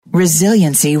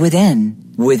Resiliency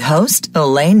Within, with host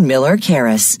Elaine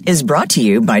Miller-Karras, is brought to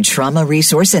you by Trauma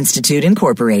Resource Institute,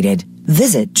 Incorporated.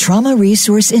 Visit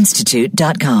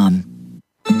traumaresourceinstitute.com.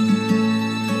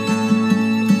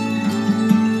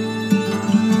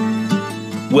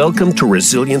 Welcome to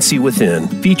Resiliency Within,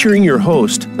 featuring your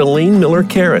host, Elaine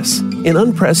Miller-Karras. In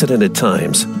unprecedented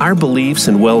times, our beliefs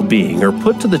and well-being are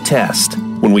put to the test.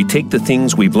 When we take the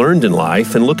things we've learned in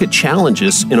life and look at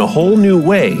challenges in a whole new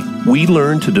way, we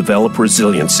learn to develop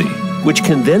resiliency, which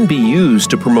can then be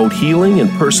used to promote healing and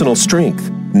personal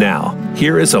strength. Now,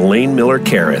 here is Elaine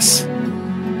Miller-Karras.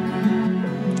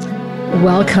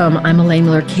 Welcome. I'm Elaine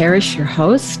Miller-Karras, your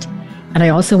host. And I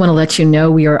also want to let you know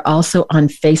we are also on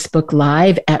Facebook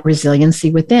Live at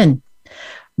Resiliency Within.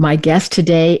 My guest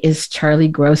today is Charlie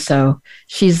Grosso.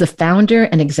 She's the founder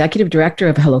and executive director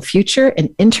of Hello Future,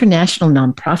 an international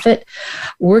nonprofit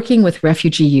working with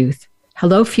refugee youth.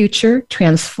 Hello Future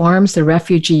transforms the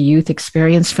refugee youth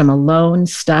experience from alone,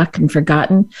 stuck, and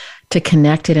forgotten to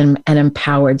connected and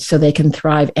empowered so they can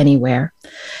thrive anywhere.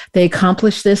 They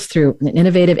accomplish this through an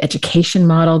innovative education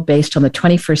model based on the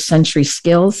 21st century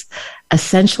skills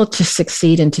essential to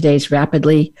succeed in today's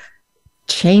rapidly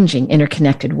changing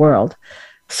interconnected world.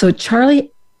 So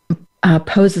Charlie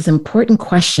poses important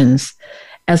questions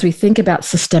as we think about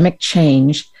systemic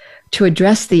change to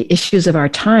address the issues of our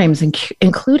times,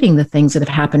 including the things that have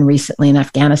happened recently in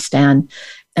Afghanistan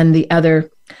and the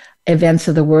other events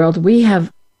of the world. We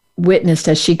have witnessed,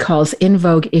 as she calls, in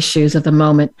vogue issues of the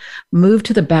moment move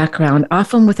to the background,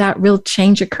 often without real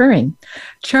change occurring.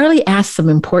 Charlie asked some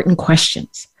important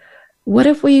questions. What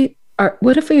if we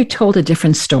told a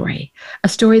different story, a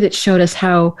story that showed us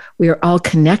how we are all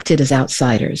connected as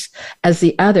outsiders, as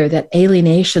the other, that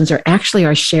alienations are actually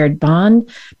our shared bond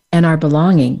and our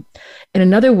belonging? In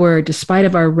another word, despite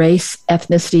of our race,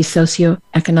 ethnicity,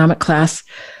 socio-economic class,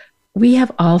 we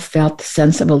have all felt the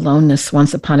sense of aloneness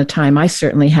once upon a time. I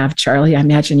certainly have, Charlie. I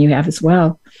imagine you have as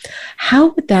well. How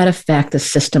would that affect the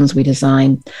systems we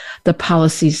design, the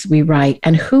policies we write,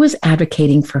 and who is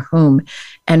advocating for whom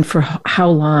and for how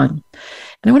long?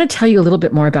 And I want to tell you a little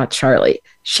bit more about Charlie.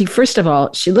 First of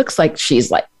all, she looks like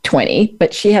she's like 20,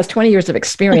 but she has 20 years of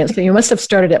experience. So you must have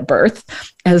started at birth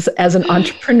as an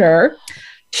entrepreneur.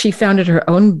 She founded her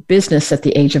own business at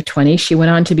the age of 20. She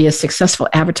went on to be a successful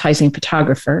advertising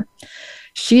photographer.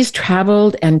 She's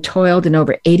traveled and toiled in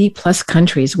over 80 plus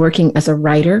countries, working as a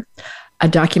writer, a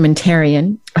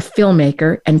documentarian, a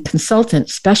filmmaker, and consultant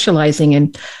specializing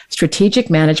in strategic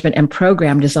management and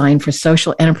program design for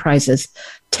social enterprises,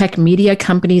 tech media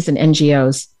companies, and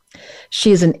NGOs.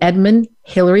 She is an Edmund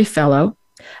Hillary Fellow,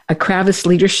 a Kravis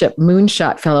Leadership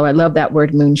Moonshot Fellow. I love that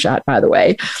word, moonshot, by the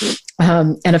way,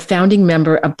 and a founding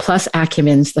member of Plus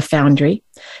Acumen's The Foundry.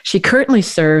 She currently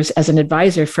serves as an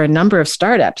advisor for a number of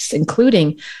startups,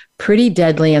 including Pretty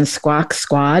Deadly and Squawk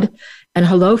Squad. And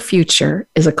Hello Future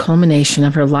is a culmination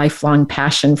of her lifelong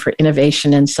passion for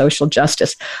innovation and social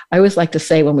justice. I always like to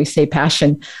say when we say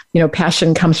passion,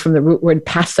 passion comes from the root word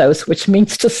passos, which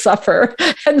means to suffer.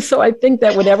 And so I think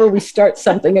that whenever we start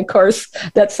something, of course,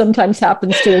 that sometimes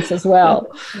happens to us as well.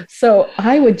 So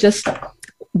I would just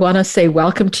want to say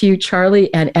welcome to you,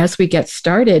 Charlie. And as we get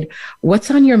started, what's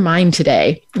on your mind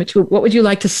today? What would you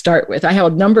like to start with? I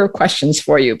have a number of questions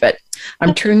for you, but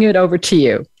I'm turning it over to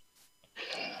you.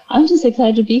 I'm just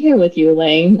excited to be here with you,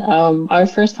 Elaine. Our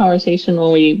first conversation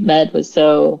when we met was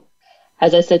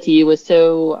as I said to you, it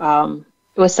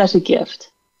was such a gift.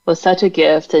 It was such a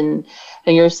gift, and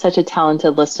you're such a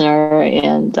talented listener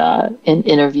and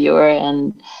interviewer,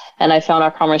 and I found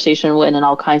our conversation went in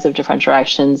all kinds of different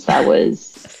directions. That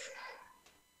was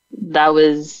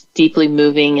deeply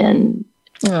moving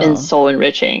and soul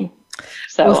enriching.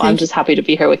 So I'm just happy to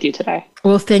be here with you today.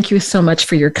 Well, thank you so much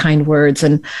for your kind words.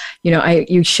 And,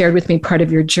 you shared with me part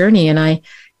of your journey, and I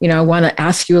want to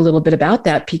ask you a little bit about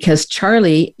that because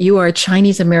Charlie, you are a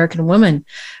Chinese American woman,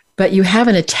 but you have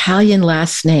an Italian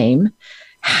last name.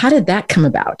 How did that come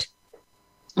about?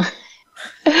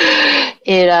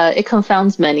 It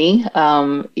confounds many,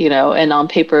 and on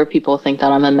paper, people think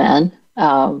that I'm a man,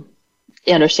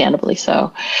 understandably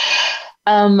so.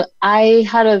 I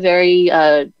had a very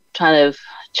kind of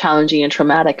challenging and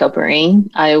traumatic upbringing.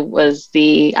 I am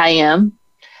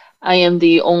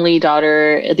the only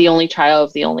daughter, the only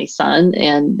child, the only son,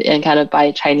 and kind of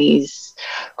by Chinese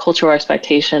cultural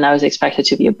expectation, I was expected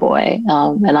to be a boy,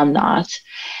 and I'm not.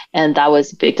 And that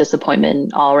was a big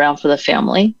disappointment all around for the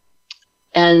family.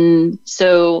 And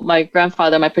so my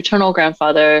paternal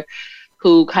grandfather,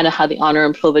 who kind of had the honor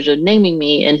and privilege of naming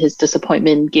me, in his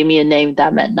disappointment, gave me a name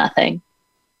that meant nothing.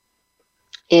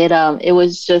 It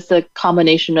was just a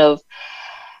combination of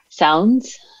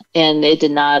sounds and it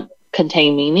did not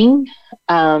contain meaning.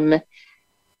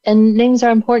 And names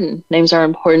are important. Names are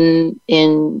important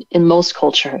in most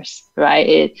cultures,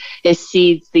 right? It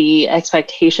seeds the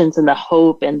expectations and the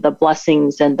hope and the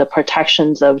blessings and the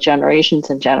protections of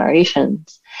generations and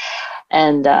generations.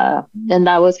 And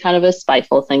that was kind of a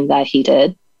spiteful thing that he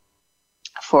did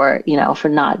for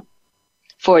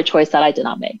a choice that I did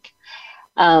not make.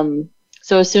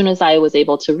 So as soon as I was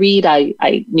able to read,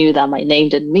 I knew that my name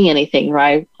didn't mean anything,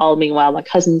 right? All meanwhile, my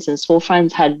cousins and school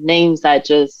friends had names that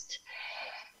just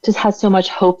had so much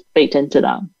hope baked into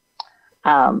them.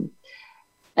 And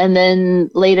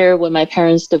then later, when my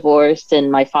parents divorced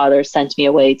and my father sent me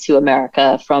away to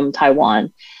America from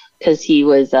Taiwan, because he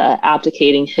was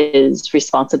abdicating his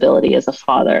responsibility as a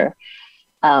father,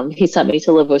 he sent me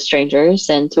to live with strangers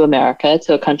and to America,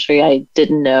 to a country I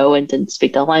didn't know and didn't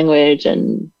speak the language.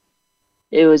 And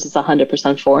it was just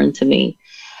 100% foreign to me.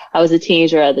 I was a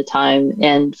teenager at the time,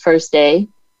 and first day,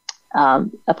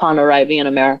 upon arriving in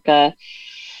America,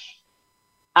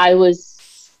 I was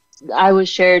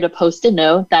shared a Post-it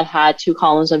note that had 2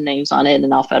 columns of names on it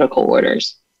in alphabetical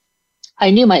orders. I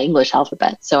knew my English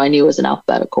alphabet, so I knew it was in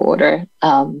alphabetical order.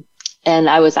 And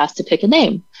I was asked to pick a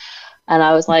name. And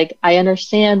I was like, I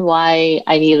understand why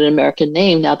I need an American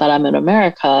name now that I'm in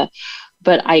America,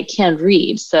 but I can't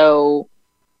read, so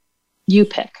you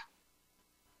pick.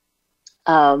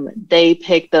 They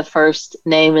picked the first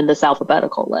name in this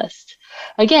alphabetical list.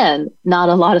 Again, not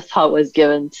a lot of thought was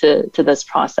given to this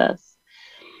process.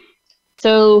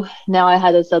 So now I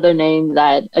had this other name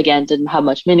that, again, didn't have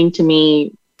much meaning to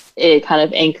me. It kind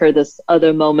of anchored this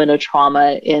other moment of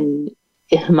trauma in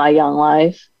my young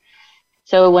life.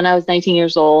 So when I was 19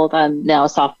 years old, I'm now a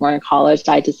sophomore in college,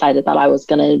 I decided that I was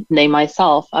going to name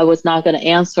myself. I was not going to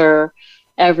answer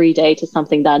every day to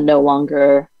something that no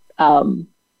longer had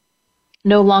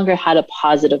a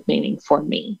positive meaning for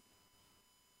me.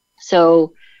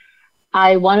 So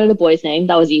I wanted a boy's name.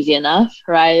 That was easy enough,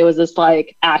 right? It was this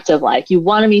like act of like, you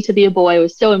wanted me to be a boy. It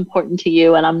was so important to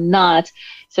you, and I'm not.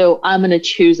 So I'm going to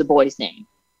choose a boy's name.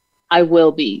 I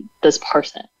will be this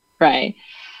person, right?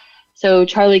 So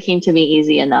Charlie came to me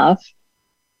easy enough.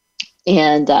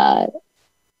 And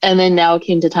then now it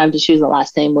came to time to choose a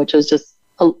last name, which was just,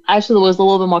 actually was a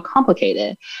little bit more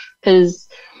complicated because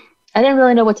I didn't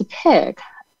really know what to pick.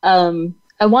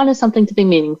 I wanted something to be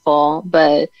meaningful,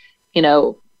 but,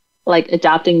 like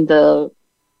adopting the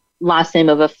last name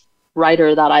of a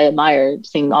writer that I admired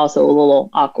seemed also a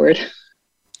little awkward.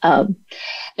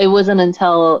 It wasn't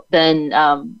until then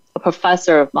a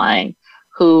professor of mine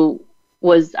who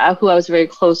I was very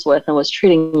close with and was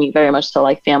treating me very much so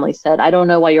like family said, I don't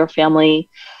know why your family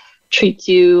treats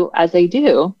you as they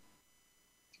do.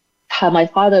 Had my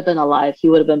father been alive, he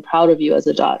would have been proud of you as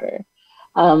a daughter.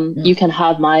 You can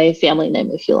have my family name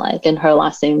if you like. And her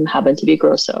last name happened to be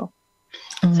Grosso.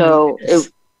 Oh, so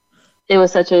it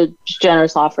was such a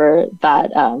generous offer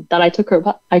that I took her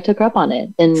up on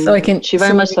it. And she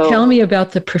very much so. Tell me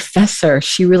about the professor.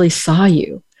 She really saw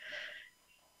you.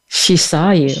 She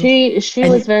saw you. She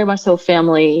was very much so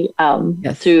family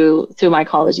yes. through my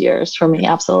college years for me.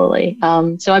 Absolutely.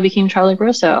 So I became Charlie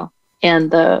Grosso,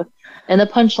 and the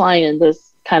punchline in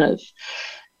this kind of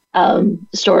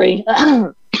story,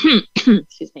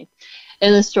 excuse me,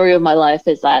 in the story of my life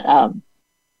is that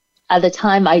at the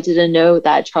time I didn't know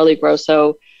that Charlie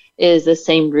Grosso is the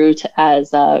same root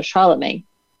as Charlemagne,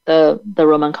 the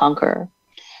Roman conqueror.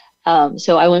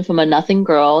 So I went from a nothing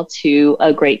girl to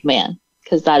a great man,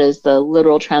 because that is the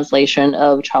literal translation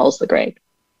of Charles the Great.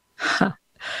 Huh.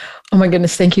 Oh my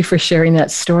goodness, thank you for sharing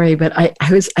that story. But I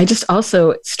just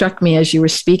also struck me as you were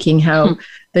speaking how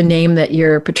the name that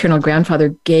your paternal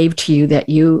grandfather gave to you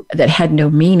that had no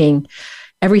meaning.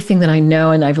 Everything that I know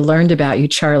and I've learned about you,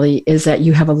 Charlie, is that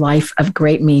you have a life of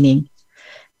great meaning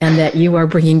and that you are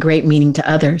bringing great meaning to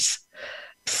others.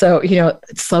 So,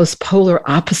 it's those polar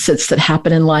opposites that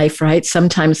happen in life, right?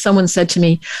 Sometimes someone said to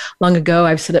me long ago,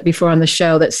 I've said it before on the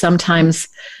show, that sometimes,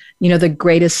 the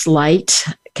greatest light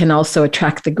can also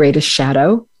attract the greatest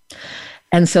shadow.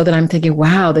 And so then I'm thinking,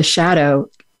 wow, the shadow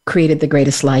created the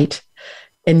greatest light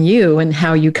in you and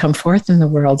how you come forth in the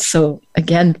world. So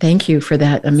again, thank you for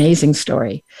that amazing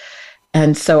story.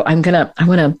 And so I want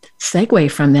to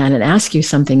segue from that and ask you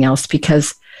something else,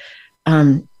 because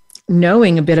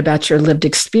knowing a bit about your lived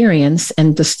experience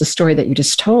and just the story that you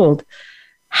just told,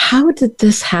 how did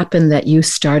this happen that you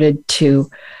started to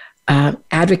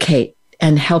advocate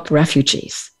and help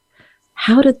refugees?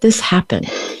 How did this happen?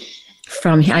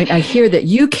 I hear that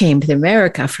you came to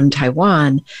America from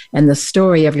Taiwan and the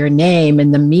story of your name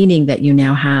and the meaning that you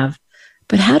now have.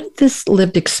 But how did this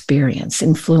lived experience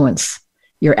influence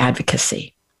your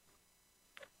advocacy?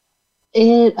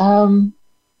 It,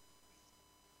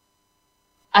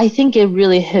 I think it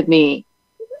really hit me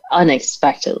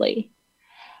unexpectedly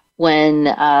when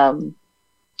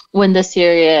the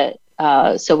Syria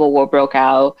civil war broke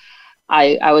out.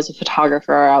 I was a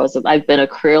photographer. I've been a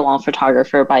career-long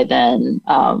photographer by then,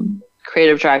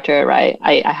 creative director, right?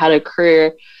 I had a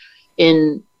career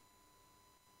in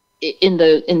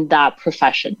that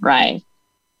profession, right?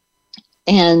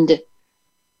 And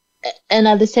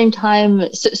at the same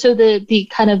time, so the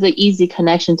kind of the easy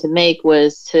connection to make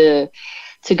was to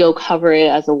go cover it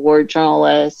as a war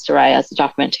journalist, right, as a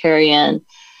documentarian.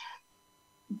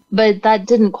 But that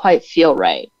didn't quite feel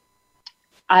right.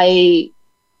 I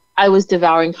was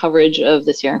devouring coverage of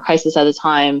the Syrian crisis at the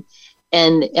time,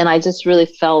 and I just really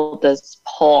felt this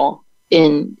pull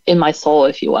in my soul,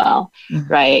 if you will,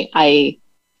 right?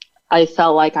 I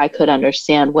felt like I could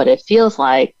understand what it feels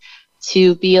like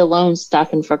to be alone,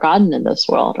 stuck, and forgotten in this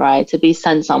world, right? To be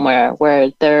sent somewhere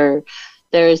where there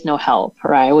is no help,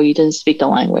 right? Where you didn't speak the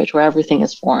language, where everything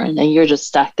is foreign, and you're just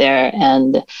stuck there,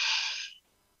 and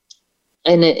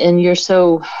you're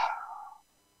so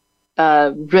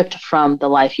ripped from the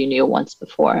life you knew once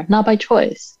before, not by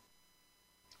choice.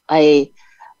 I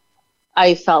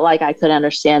felt like I could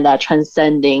understand that,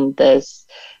 transcending this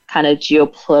kind of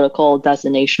geopolitical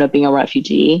designation of being a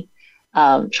refugee,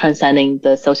 transcending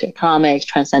the socio-economics,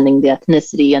 transcending the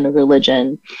ethnicity and the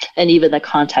religion, and even the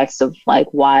context of like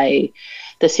why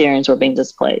the Syrians were being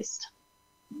displaced.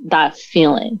 That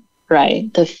feeling,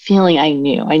 right? The feeling I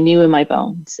knew in my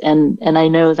bones. And I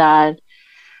know that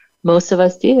most of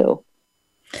us do.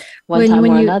 One time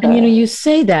or another. And, you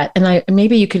say that, and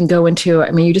maybe you can go into,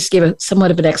 you just gave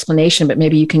somewhat of an explanation, but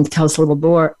maybe you can tell us a little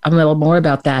more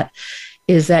about that,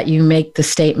 is that you make the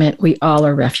statement, we all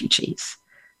are refugees.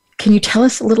 Can you tell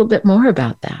us a little bit more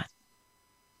about that?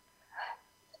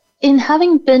 In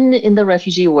having been in the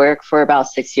refugee work for about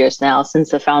 6 years now,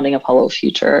 since the founding of Hello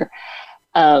Future,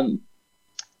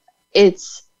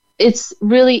 it's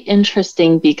really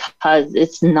interesting because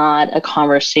it's not a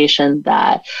conversation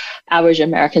that average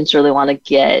Americans really want to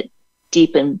get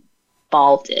deep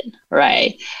involved in,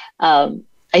 right? I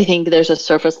think there's a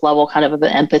surface level kind of an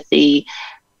empathy.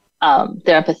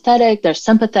 They're empathetic, they're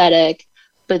sympathetic,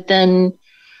 but then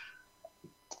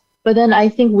I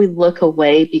think we look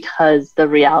away because the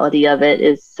reality of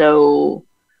it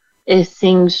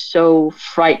seems so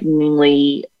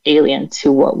frighteningly alien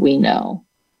to what we know.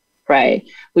 Right.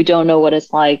 We don't know what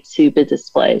it's like to be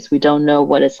displaced. We don't know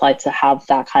what it's like to have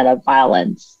that kind of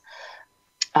violence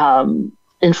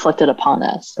inflicted upon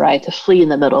us, right? To flee in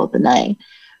the middle of the night.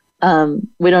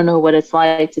 We don't know what it's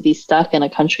like to be stuck in a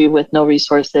country with no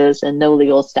resources and no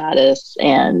legal status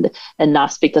and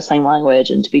not speak the same language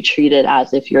and to be treated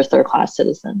as if you're third-class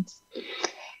citizens.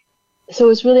 So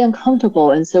it's really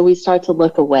uncomfortable. And so we start to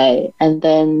look away. And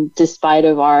then despite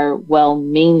of our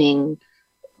well-meaning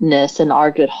and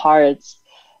our good hearts,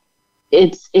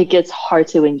 it gets hard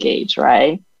to engage,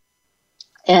 right?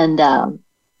 And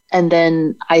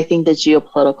then I think the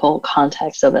geopolitical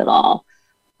context of it all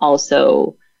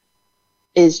also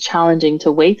is challenging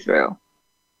to wade through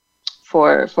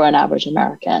for an average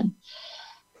American.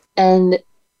 And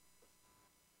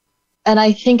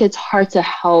I think it's hard to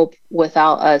help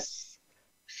without us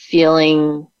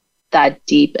feeling that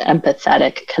deep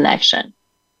empathetic connection.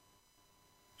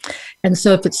 And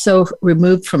so if it's so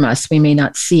removed from us, we may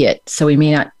not see it. So we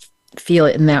may not feel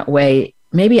it in that way.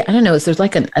 Maybe, I don't know, there's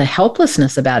like a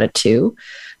helplessness about it too,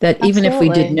 that even if we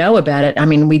did know about it,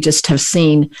 we just have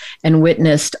seen and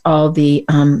witnessed all the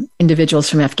individuals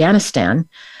from Afghanistan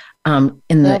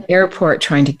in the airport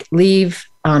trying to leave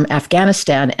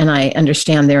Afghanistan. And I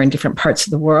understand they're in different parts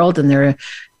of the world and they're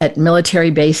at military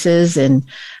bases and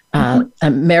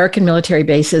American military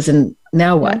bases. And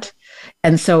now what?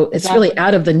 And so it's really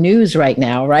out of the news right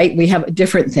now, right? We have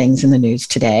different things in the news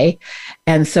today.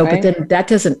 And so, but then that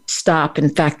doesn't stop. In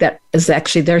fact, that is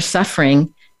actually their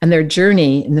suffering and their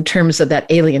journey in the terms of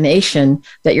that alienation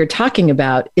that you're talking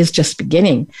about is just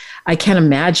beginning. I can't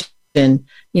imagine,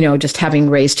 just having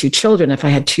raised 2 children, if I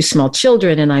had 2 small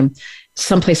children and I'm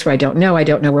someplace where I don't know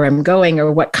where I'm going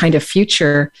or what kind of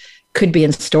future could be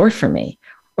in store for me,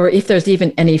 or if there's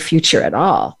even any future at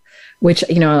all, which,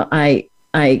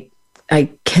 I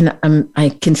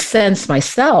can sense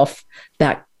myself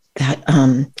that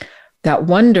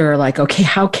wonder, like, okay,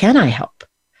 how can I help?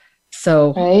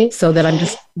 So that I'm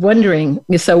just wondering.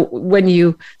 So when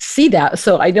you see that,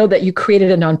 so I know that you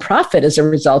created a nonprofit as a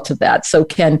result of that. So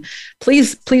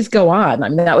please go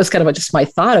on. That was kind of just my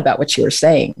thought about what you were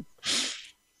saying.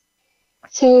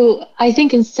 So I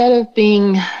think instead of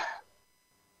being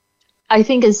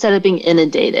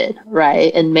inundated,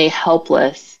 right, and made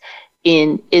helpless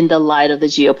in the light of the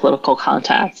geopolitical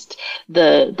context,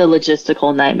 the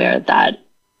logistical nightmare that,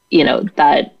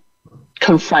 that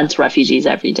confronts refugees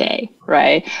every day,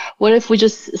 right? What if we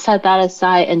just set that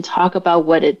aside and talk about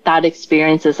what that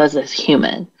experience is as a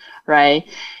human, right?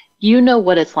 You know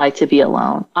what it's like to be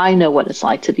alone. I know what it's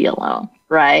like to be alone,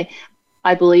 right?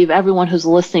 I believe everyone who's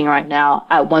listening right now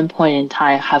at one point in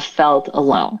time have felt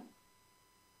alone.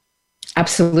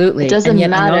 Absolutely. It doesn't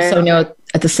matter. I also know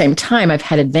at the same time, I've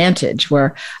had advantage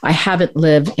where I haven't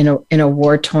lived in a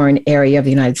war-torn area of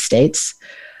the United States.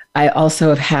 I also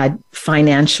have had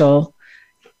financial,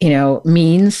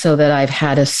 means, so that I've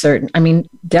had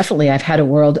definitely I've had a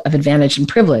world of advantage and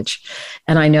privilege.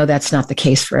 And I know that's not the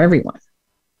case for everyone.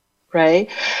 Right.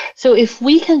 So if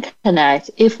we can connect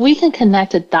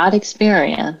to that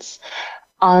experience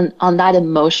on that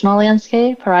emotional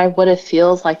landscape, right, what it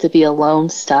feels like to be alone,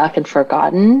 stuck, and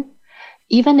forgotten,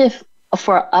 even if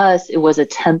for us it was a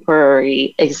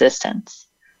temporary existence,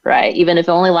 right? Even if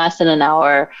it only lasted an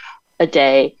hour, a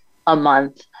day, a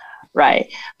month,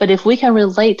 right? But if we can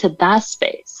relate to that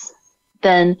space,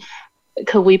 then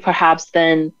could we perhaps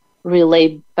then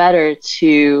relate better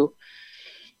to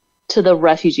the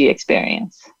refugee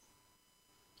experience,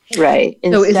 right?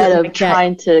 Instead of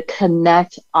trying to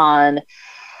connect on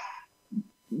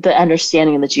the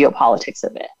understanding and the geopolitics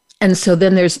of it. And so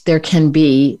then there can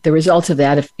be the result of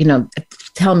that. If,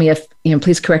 tell me if,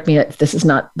 please correct me if this is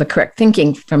not the correct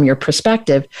thinking from your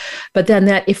perspective, but then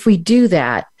that if we do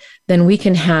that, then we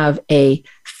can have a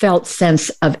felt sense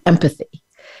of empathy.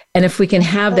 And if we can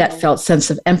have that felt sense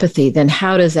of empathy, then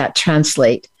how does that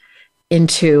translate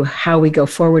into how we go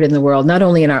forward in the world, not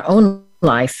only in our own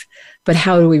life, but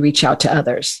how do we reach out to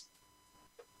others?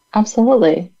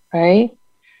 Absolutely. Right.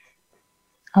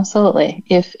 Absolutely.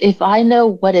 If I know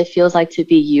what it feels like to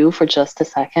be you for just a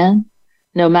second,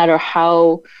 no matter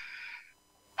how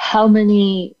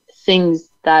many things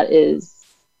that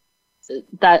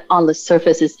on the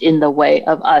surface is in the way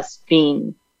of us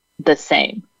being the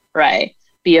same, right?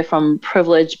 Be it from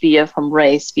privilege, be it from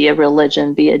race, be it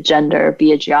religion, be it gender,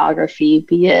 be it geography,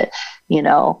 be it,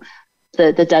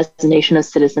 the designation of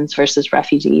citizens versus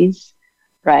refugees,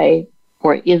 right?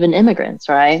 Or even immigrants,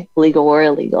 right? Legal or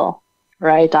illegal,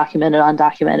 right? Documented,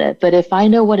 undocumented. But if I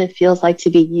know what it feels like to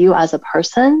be you as a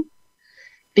person,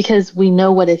 because we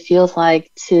know what it feels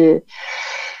like to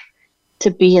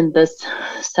be in this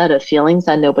set of feelings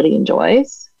that nobody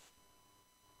enjoys.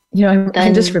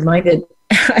 I'm just reminded,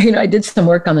 I did some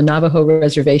work on the Navajo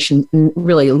reservation,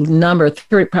 really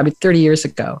probably 30 years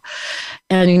ago.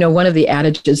 And, one of the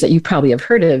adages that you probably have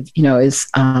heard of, is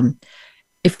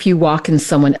if you walk in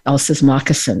someone else's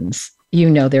moccasins,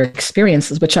 their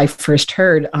experiences, which I first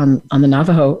heard on the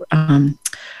Navajo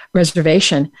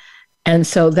reservation. And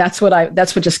so that's what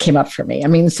just came up for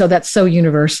me. So that's so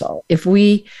universal. If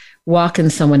we walk in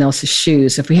someone else's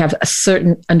shoes, if we have a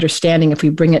certain understanding, if we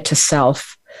bring it to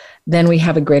self, then we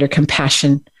have a greater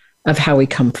compassion of how we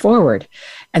come forward.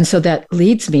 And so that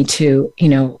leads me to,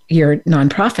 your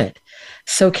nonprofit.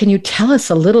 So can you tell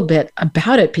us a little bit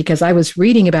about it? Because I was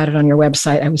reading about it on your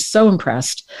website. I was so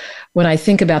impressed when I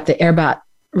think about the Erbat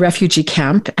refugee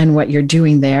camp and what you're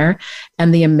doing there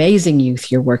and the amazing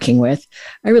youth you're working with.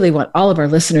 I really want all of our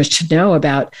listeners to know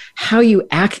about how you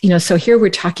act. So here we're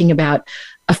talking about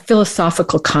a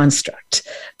philosophical construct,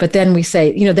 but then we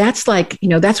say, that's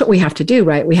that's what we have to do,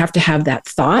 right? We have to have that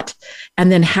thought.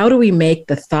 And then how do we make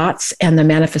the thoughts and the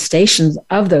manifestations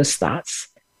of those thoughts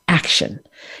action?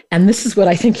 And this is what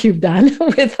I think you've done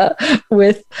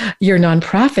with your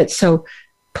nonprofit. So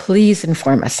please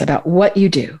inform us about what you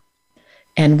do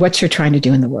and what you're trying to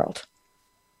do in the world.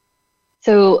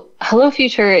 So Hello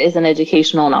Future is an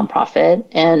educational nonprofit,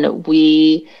 and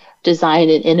we designed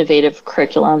an innovative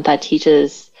curriculum that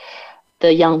teaches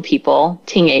the young people,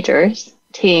 teenagers.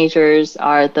 Teenagers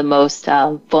are the most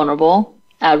vulnerable,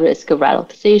 at risk of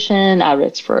radicalization, at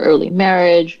risk for early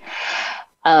marriage.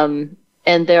 And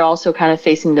they're also kind of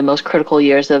facing the most critical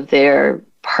years of their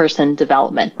person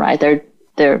development, right?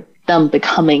 They're them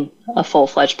becoming a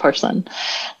full-fledged person.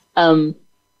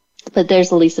 But there's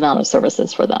the least amount of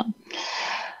services for them.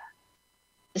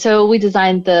 So we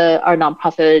designed our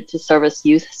nonprofit to service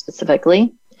youth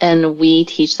specifically, and we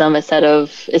teach them a set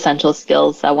of essential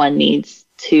skills that one needs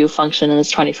to function in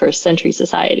this 21st century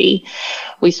society.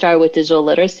 We start with digital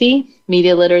literacy,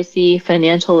 media literacy,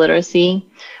 financial literacy.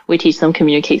 We teach them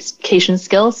communication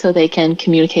skills so they can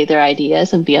communicate their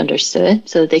ideas and be understood,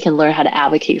 so that they can learn how to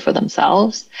advocate for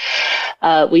themselves.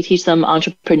 We teach them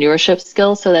entrepreneurship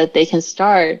skills so that they can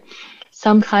start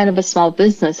some kind of a small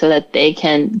business so that they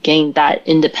can gain that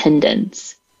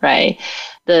independence, right?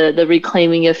 the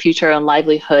reclaiming of future and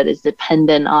livelihood is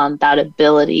dependent on that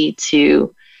ability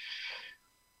to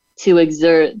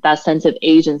exert that sense of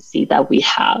agency that we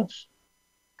have.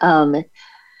 And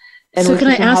so can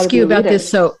I ask you about this?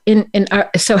 So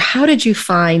so how did you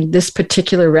find this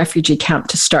particular refugee camp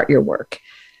to start your work?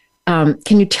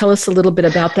 Can you tell us a little bit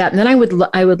about that? And then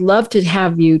I would love to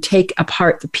have you take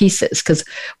apart the pieces, because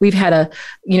we've had a,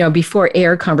 before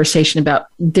air conversation about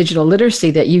digital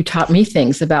literacy, that you taught me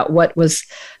things about what was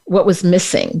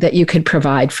missing that you could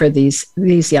provide for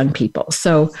these young people.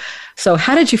 So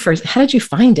how did you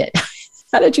find it?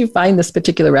 How did you find this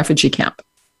particular refugee camp?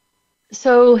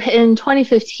 So in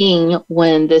 2015,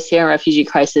 when the Syrian refugee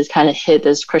crisis kind of hit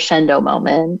this crescendo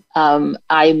moment,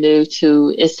 I moved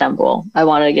to Istanbul. I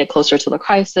wanted to get closer to the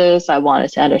crisis. I wanted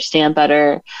to understand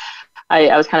better.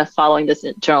 I was kind of following this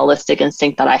journalistic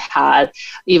instinct that I had,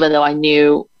 even though I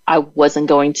knew I wasn't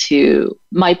going to,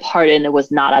 my part in it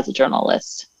was not as a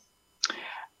journalist.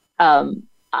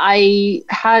 I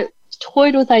had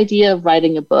toyed with the idea of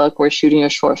writing a book or shooting a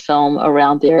short film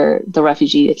around the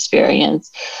refugee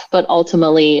experience, but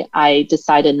ultimately I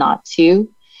decided not to.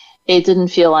 It didn't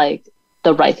feel like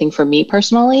the right thing for me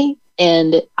personally,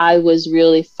 and I was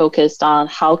really focused on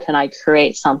how can I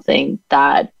create something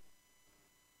that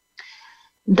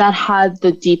had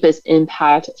the deepest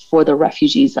impact for the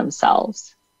refugees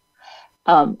themselves.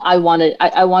 I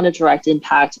wanted direct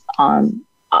impact on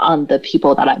the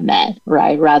people that I met,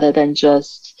 right? Rather than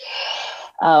just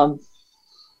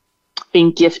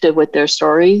being gifted with their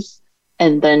stories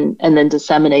and then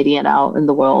disseminating it out in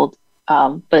the world.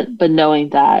 But knowing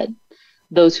that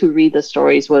those who read the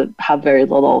stories would have very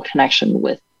little connection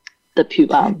with the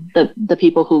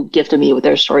people who gifted me with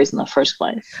their stories in the first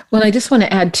place. Well, I just want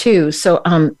to add too. So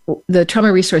the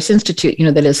Trauma Resource Institute,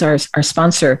 that is our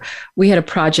sponsor, we had a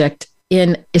project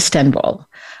in Istanbul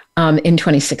in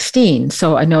 2016.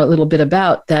 So I know a little bit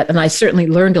about that, and I certainly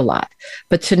learned a lot.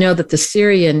 But to know that the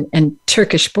Syrian and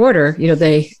Turkish border,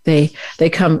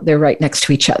 they're right next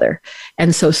to each other.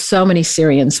 And so many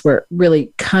Syrians were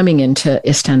really coming into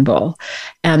Istanbul,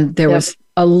 and there was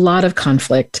a lot of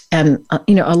conflict and,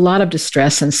 a lot of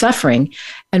distress and suffering.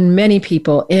 And many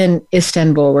people in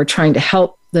Istanbul were trying to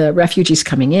help the refugees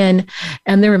coming in.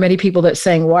 And there were many people that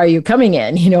saying, why are you coming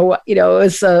in?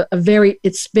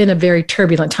 It's been a very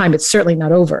turbulent time. It's certainly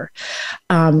not over.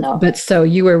 No. But so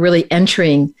you were really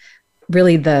entering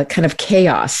really the kind of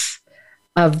chaos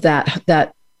of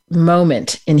that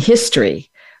moment in history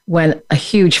when a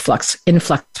huge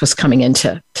influx was coming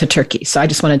into Turkey. So I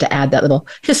just wanted to add that little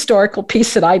historical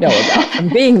piece that I know about from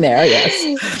being there.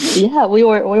 Yes. Yeah, we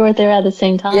were there at the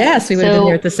same time. Yes, we would have been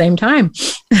there at the same time.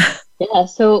 Yeah,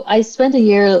 so I spent a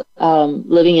year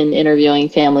living and interviewing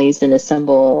families in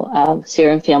Istanbul,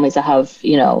 Syrian families that have,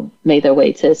 made their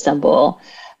way to Istanbul.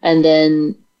 And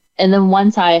then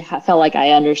once I felt like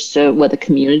I understood what the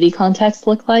community context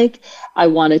looked like, I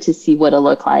wanted to see what it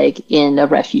looked like in a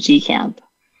refugee camp.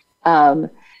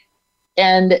 And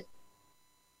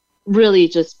really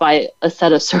just by a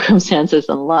set of circumstances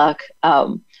and luck,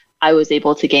 I was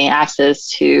able to gain access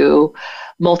to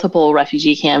multiple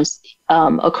refugee camps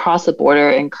across the border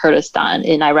in Kurdistan,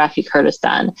 in Iraqi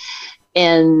Kurdistan.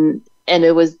 And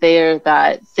it was there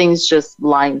that things just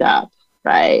lined up,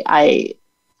 right? I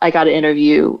got to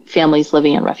interview families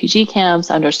living in refugee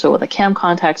camps, understood what the camp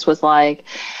context was like.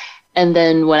 And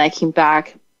then when I came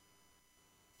back,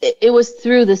 it was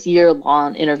through this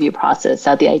year-long interview process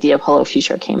that the idea of Hello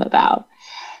Future came about.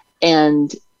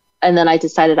 And then I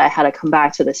decided I had to come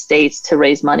back to the States to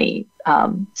raise money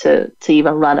to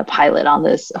even run a pilot on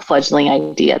this fledgling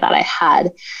idea that I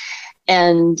had.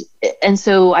 And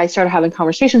so I started having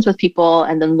conversations with people,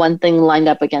 and then one thing lined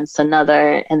up against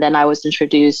another. And then I was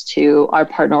introduced to our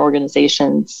partner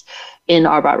organizations in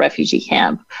Arbat refugee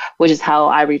camp, which is how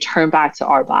I returned back to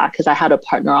Arbat, because I had a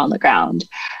partner on the ground.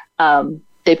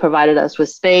 They provided us with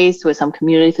space, with some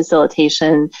community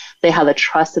facilitation. They had the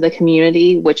trust of the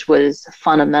community, which was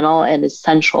fundamental and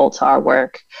essential to our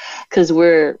work, because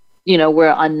we're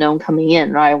unknown coming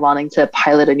in, right? Wanting to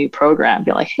pilot a new program,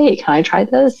 be like, hey, can I try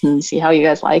this and see how you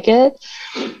guys like it?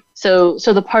 So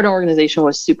the partner organization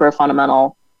was super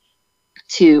fundamental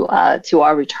to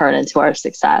our return and to our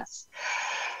success.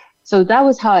 So that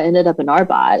was how I ended up in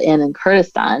Arbat and in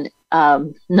Kurdistan.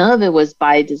 None of it was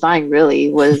by design, really.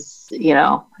 It was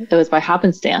by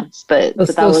happenstance. But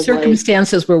those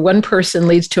circumstances where one person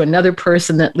leads to another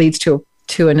person that leads to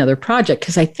another project.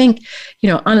 Because I think,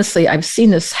 honestly, I've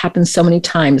seen this happen so many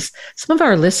times. Some of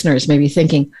our listeners may be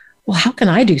thinking, well, how can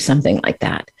I do something like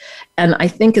that? And I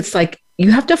think it's like,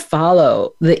 you have to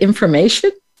follow the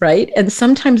information right? And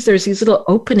sometimes there's these little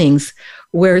openings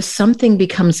where something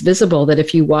becomes visible that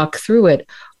if you walk through it,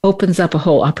 opens up a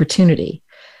whole opportunity.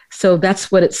 So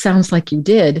that's what it sounds like you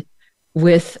did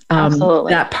with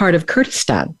that part of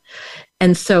Kurdistan.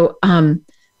 And so then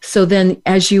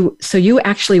you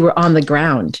actually were on the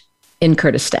ground in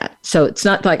Kurdistan. So it's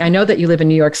not like, I know that you live in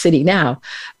New York City now,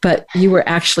 but you were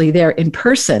actually there in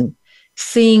person,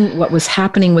 seeing what was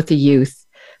happening with the youth.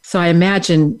 So I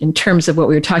imagine, in terms of what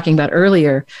we were talking about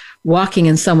earlier, walking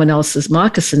in someone else's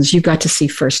moccasins, you got to see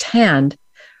firsthand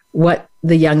what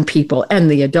the young people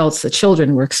and the adults, the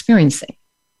children, were experiencing.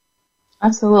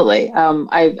 Absolutely.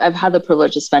 I've had the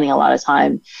privilege of spending a lot of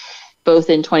time, both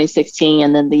in 2016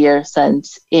 and then the year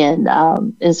since, in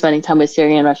spending time with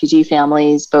Syrian refugee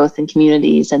families, both in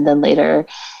communities and then later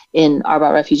in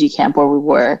Arbat refugee camp where we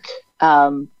work.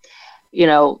 And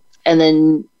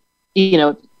then,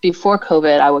 before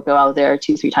COVID, I would go out there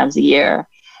 2-3 times a year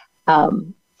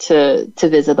to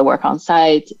visit the work on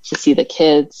site, to see the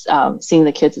kids. Seeing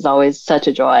the kids is always such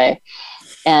a joy,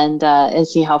 and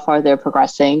see how far they're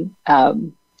progressing.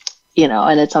 And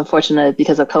it's unfortunate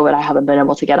because of COVID, I haven't been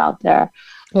able to get out there.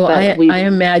 Well, I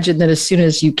imagine that as soon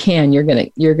as you can, you're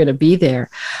gonna be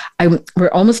there. We're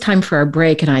almost time for our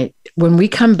break, and when we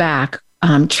come back,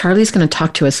 Charlie's going to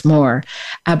talk to us more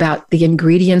about the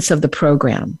ingredients of the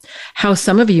program, how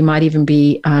some of you might even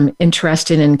be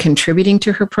interested in contributing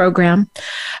to her program.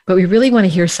 But we really want to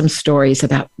hear some stories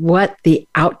about what the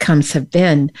outcomes have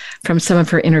been from some of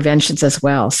her interventions as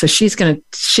well. So she's going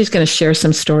to share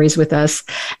some stories with us,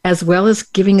 as well as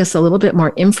giving us a little bit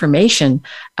more information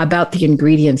about the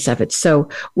ingredients of it. So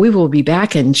we will be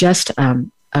back in just a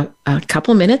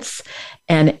couple minutes.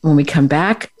 And when we come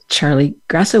back, Charlie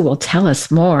Grosso will tell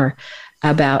us more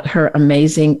about her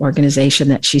amazing organization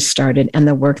that she started and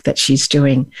the work that she's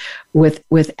doing with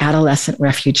adolescent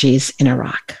refugees in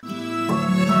Iraq.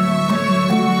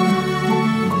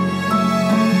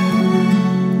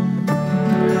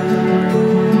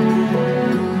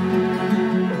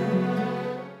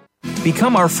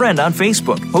 Become our friend on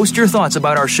Facebook. Post your thoughts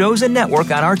about our shows and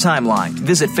network on our timeline.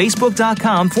 Visit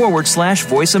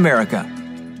facebook.com/Voice America.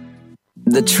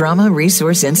 The Trauma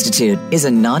Resource Institute is a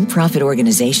nonprofit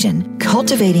organization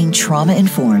cultivating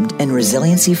trauma-informed and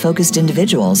resiliency-focused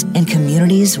individuals and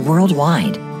communities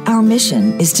worldwide. Our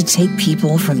mission is to take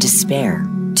people from despair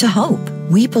to hope.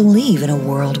 We believe in a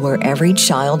world where every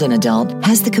child and adult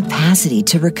has the capacity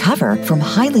to recover from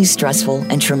highly stressful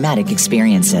and traumatic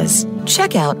experiences.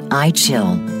 Check out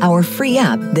iChill, our free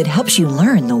app that helps you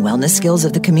learn the wellness skills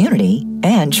of the community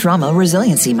and trauma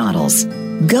resiliency models.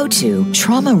 Go to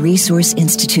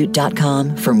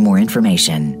traumaresourceinstitute.com for more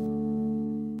information.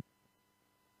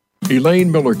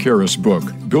 Elaine Miller-Karras' book,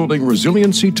 Building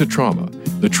Resiliency to Trauma,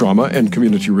 The Trauma and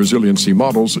Community Resiliency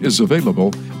Models, is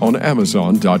available on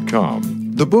Amazon.com.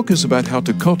 The book is about how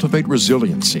to cultivate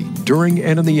resiliency during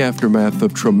and in the aftermath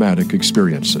of traumatic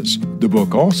experiences. The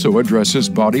book also addresses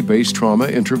body-based trauma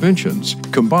interventions,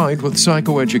 combined with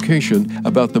psychoeducation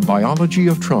about the biology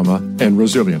of trauma and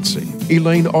resiliency.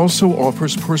 Elaine also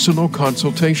offers personal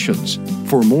consultations.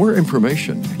 For more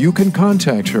information, you can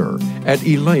contact her at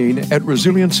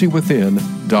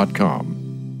elaine@resiliencywithin.com.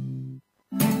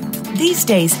 These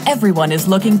days, everyone is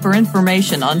looking for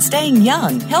information on staying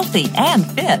young, healthy, and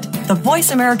fit. The Voice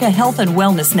America Health and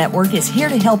Wellness Network is here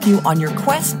to help you on your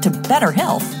quest to better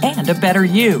health and a better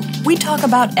you. We talk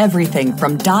about everything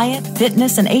from diet,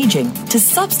 fitness, and aging to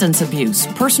substance abuse,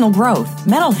 personal growth,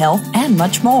 mental health, and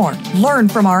much more. Learn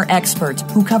from our experts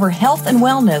who cover health and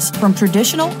wellness from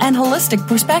traditional and holistic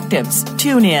perspectives.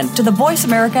 Tune in to the Voice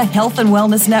America Health and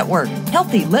Wellness Network.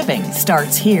 Healthy living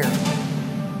starts here.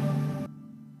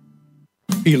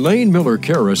 Elaine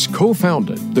Miller-Karras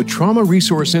co-founded the Trauma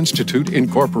Resource Institute,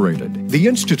 Incorporated. The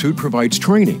Institute provides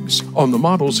trainings on the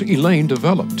models Elaine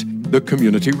developed, the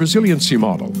Community Resiliency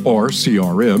Model, or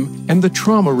CRM, and the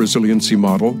Trauma Resiliency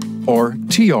Model, or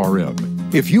TRM.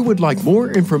 If you would like more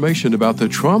information about the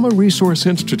Trauma Resource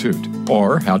Institute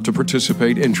or how to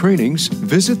participate in trainings,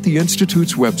 visit the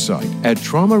Institute's website at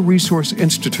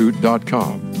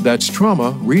traumaresourceinstitute.com. That's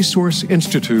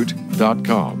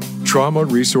traumaresourceinstitute.com. Trauma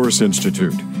Resource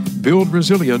Institute. Build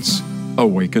resilience,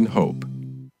 awaken hope.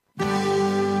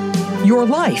 Your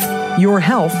life, your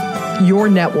health, your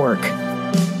network.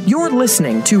 You're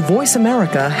listening to Voice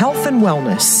America Health and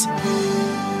Wellness.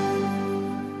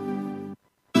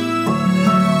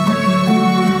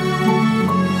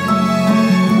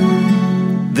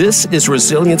 This is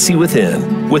Resiliency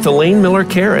Within with Elaine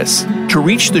Miller-Karras. To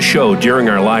reach the show during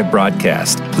our live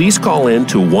broadcast, please call in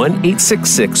to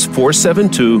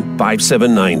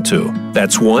 1-866-472-5792.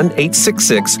 That's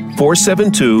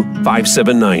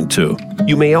 1-866-472-5792.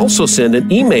 You may also send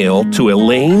an email to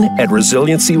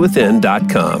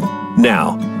elaine@resiliencywithin.com.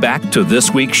 Now, back to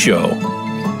this week's show.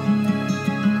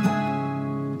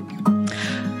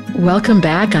 Welcome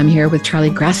back. I'm here with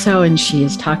Charlie Grasso, and she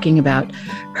is talking about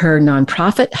her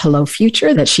nonprofit, Hello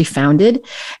Future, that she founded.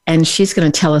 And she's going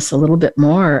to tell us a little bit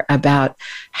more about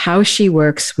how she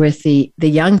works with the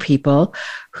young people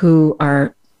who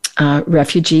are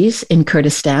refugees in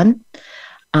Kurdistan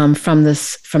from the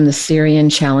Syrian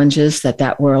challenges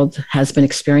that world has been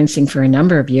experiencing for a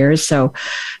number of years. So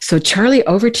Charlie,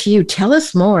 over to you. Tell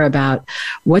us more about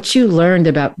what you learned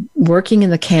about working in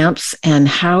the camps and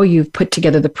how you've put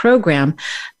together the program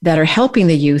that are helping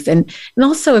the youth. And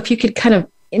also if you could kind of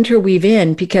interweave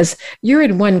in, because you're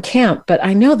in one camp, but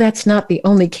I know that's not the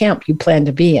only camp you plan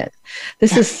to be in.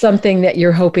 This is something that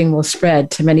you're hoping will spread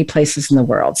to many places in the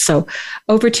world. So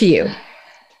over to you.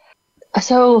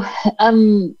 So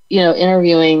I'm,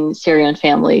 interviewing Syrian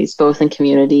families, both in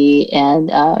community and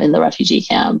in the refugee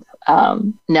camp.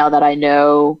 Now that I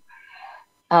know,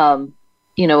 a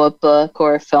book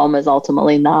or a film is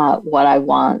ultimately not what I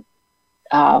want,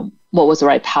 what was the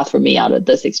right path for me out of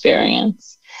this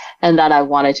experience. And that I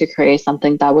wanted to create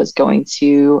something that was going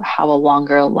to have a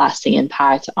longer lasting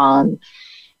impact on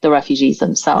the refugees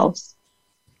themselves.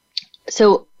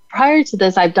 So prior to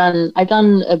this, I've done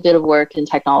a bit of work in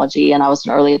technology, and I was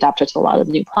an early adopter to a lot of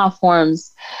new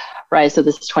platforms, right? So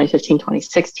this is 2015,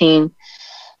 2016.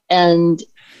 And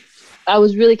I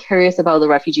was really curious about the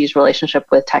refugees' relationship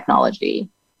with technology.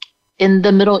 In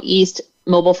the Middle East,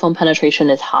 mobile phone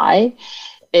penetration is high.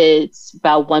 It's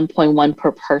about 1.1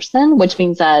 per person, which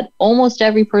means that almost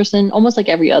like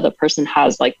every other person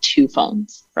has like two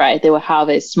phones, right? They will have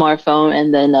a smartphone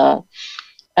and then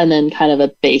kind of a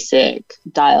basic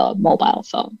dial-up mobile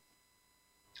phone.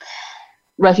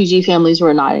 Refugee families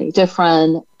were not any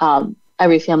different.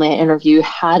 Every family I interviewed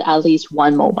had at least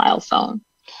one mobile phone.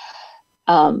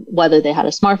 Whether they had a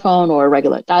smartphone or a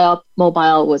regular dial-up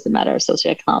mobile was a matter of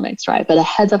socioeconomics, right? But a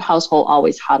heads of household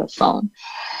always had a phone.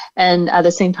 And at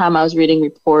the same time, I was reading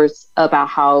reports about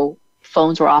how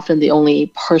phones were often the only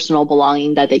personal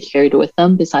belonging that they carried with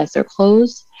them besides their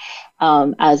clothes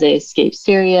as they escaped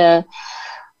Syria.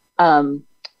 And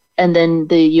then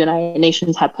the United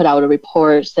Nations had put out a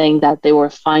report saying that they were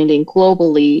finding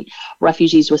globally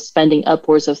refugees were spending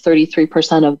upwards of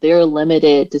 33% of their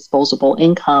limited disposable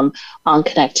income on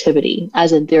connectivity,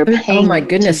 as in they're paying. Oh my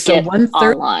goodness! So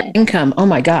 1/3 income. Oh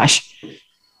my gosh.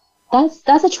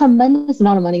 That's a tremendous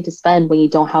amount of money to spend when you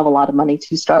don't have a lot of money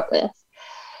to start with.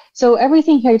 So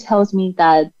everything here tells me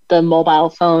that the mobile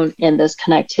phone and this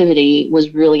connectivity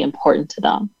was really important to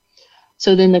them.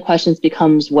 So then the questions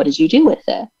becomes, what did you do with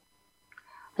it?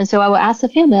 And so I would ask the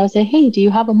family, I would say, hey, do you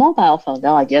have a mobile phone?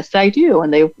 They're like, yes, I do.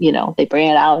 And they bring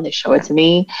it out and they show it to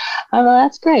me. I'm like,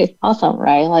 that's great. Awesome.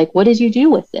 Right. Like, what did you do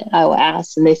with it? I would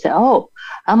ask. And they say, oh,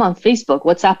 I'm on Facebook,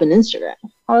 WhatsApp, and Instagram.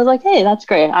 I was like, hey, that's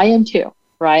great. I am too.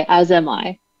 Right. As am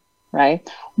I. Right.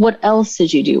 What else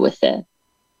did you do with it?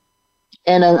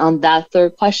 And then on that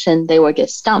third question, they would get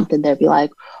stumped and they'd be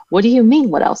like, what do you mean?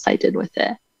 What else I did with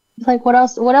it? Like, what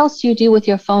else do you do with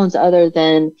your phones other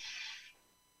than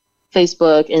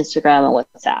Facebook, Instagram, and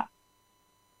WhatsApp?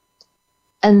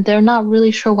 And they're not really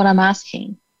sure what I'm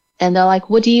asking. And they're like,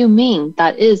 what do you mean?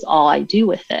 That is all I do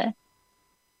with it.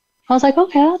 I was like,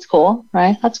 okay, that's cool,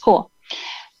 right? That's cool.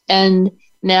 And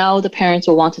now the parents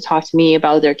will want to talk to me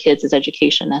about their kids'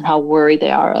 education and how worried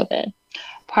they are of it.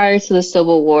 Prior to the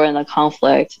civil war and the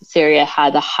conflict, Syria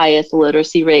had the highest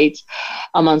literacy rates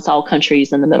amongst all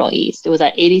countries in the Middle East. It was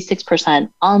at 86%,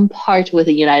 on par with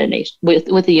the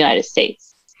United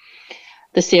States.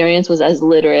 The Syrians was as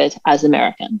literate as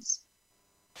Americans.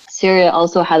 Syria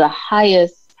also had the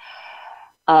highest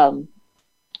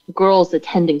girls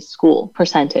attending school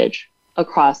percentage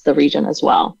across the region as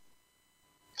well.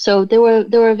 So they were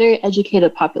a very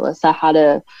educated populace that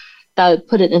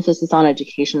put an emphasis on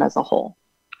education as a whole.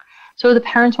 So the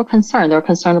parents were concerned. They were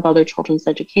concerned about their children's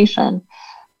education.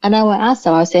 And I would ask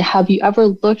them, I would say, have you ever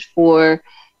looked for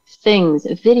things,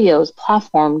 videos,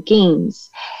 platform, games,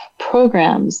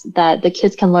 programs that the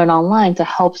kids can learn online to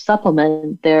help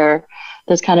supplement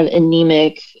those kind of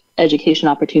anemic education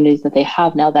opportunities that they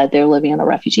have now that they're living in a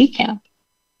refugee camp?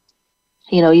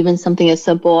 Even something as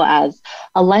simple as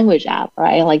a language app,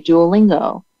 right? Like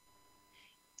Duolingo.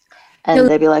 And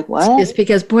they'd be like, what? It's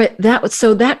because,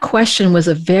 that question was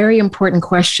a very important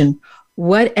question.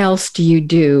 What else do you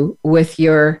do with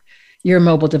your your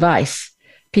mobile device,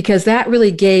 because that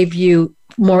really gave you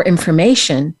more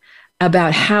information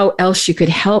about how else you could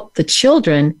help the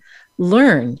children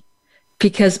learn.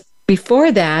 Because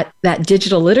before that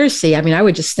digital literacy, I mean, I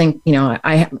would just think,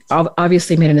 I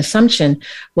obviously made an assumption.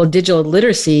 Well, digital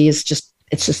literacy is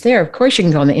it's just there. Of course, you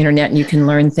can go on the internet and you can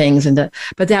learn things,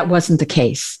 but that wasn't the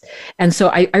case. And so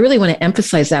I really want to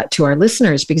emphasize that to our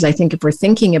listeners, because I think if we're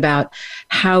thinking about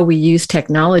how we use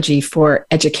technology for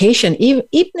education, even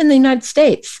in the United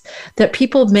States, that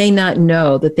people may not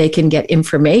know that they can get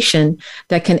information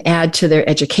that can add to their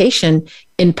education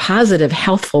in positive,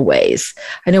 healthful ways.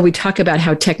 I know we talk about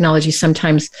how technology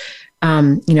sometimes,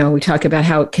 we talk about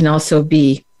how it can also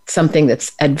be something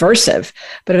that's adversive,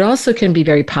 but it also can be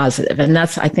very positive. And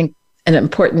that's, I think, an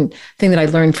important thing that I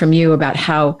learned from you about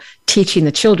how teaching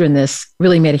the children this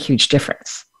really made a huge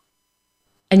difference.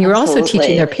 And you're also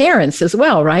teaching their parents as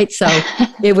well, right? So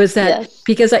it was that, yes.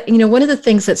 Because, one of the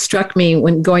things that struck me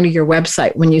when going to your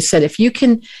website, when you said, if you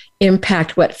can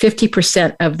impact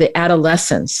 50% of the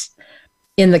adolescents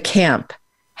in the camp,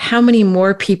 how many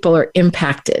more people are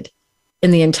impacted in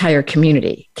the entire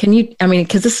community?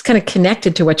 Because this is kind of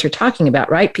connected to what you're talking about,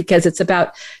 right? Because it's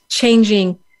about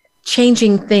changing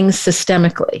things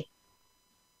systemically.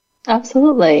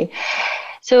 Absolutely.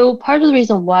 So part of the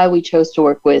reason why we chose to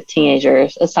work with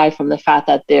teenagers, aside from the fact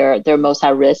that they're most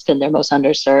at risk and they're most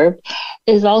underserved,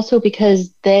 is also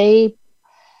because they're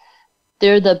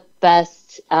the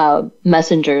best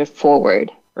messenger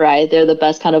forward, right? They're the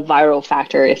best kind of viral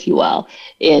factor, if you will,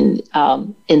 in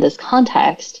this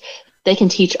context. They can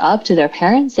teach up to their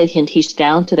parents. They can teach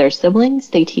down to their siblings.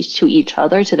 They teach to each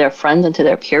other, to their friends, and to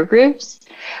their peer groups,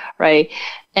 right?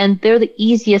 And they're the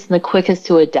easiest and the quickest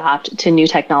to adapt to new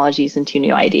technologies and to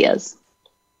new ideas.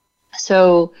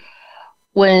 So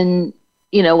when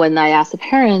I ask the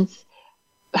parents,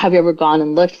 have you ever gone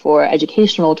and looked for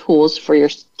educational tools for your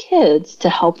kids to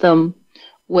help them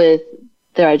with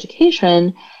their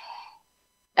education?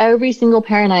 Every single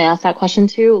parent I asked that question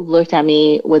to looked at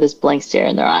me with this blank stare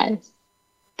in their eyes.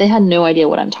 They had no idea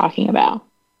what I'm talking about.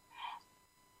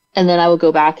 And then I would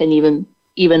go back and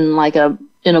even like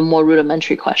in a more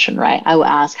rudimentary question, right? I would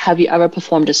ask, have you ever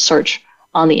performed a search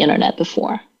on the internet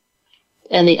before?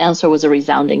 And the answer was a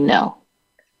resounding no.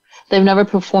 They've never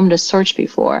performed a search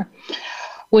before,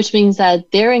 which means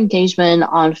that their engagement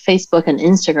on Facebook and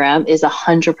Instagram is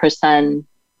 100%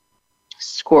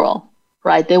 squirrel,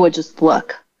 right? They would just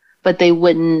look, but they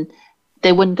wouldn't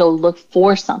go look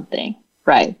for something,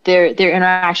 right? Their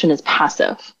interaction is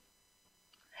passive.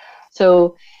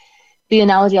 So the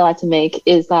analogy I like to make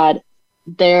is that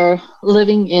they're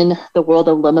living in the world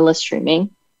of limitless streaming,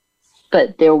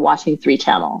 but they're watching 3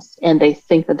 channels and they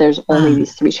think that there's only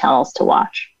these 3 channels to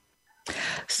watch.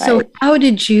 So right? How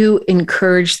did you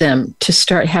encourage them to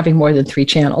start having more than 3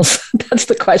 channels? That's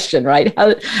the question, right?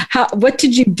 What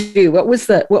did you do? What was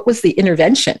the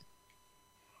intervention?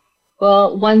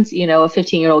 Well, once, a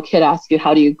 15-year-old kid asks you,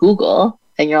 how do you Google?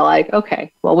 And you're like,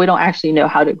 okay, well, we don't actually know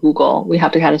how to Google. We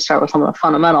have to kind of start with some of the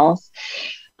fundamentals.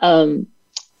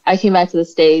 I came back to the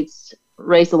States,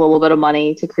 raised a little bit of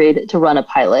money to run a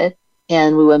pilot.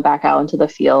 And we went back out into the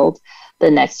field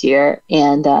the next year.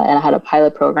 And I had a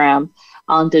pilot program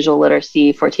on digital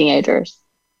literacy for teenagers.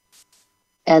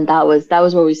 And that was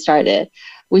where we started.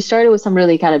 We started with some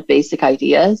really kind of basic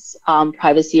ideas,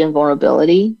 privacy and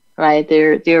vulnerability, right?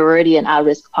 They're already an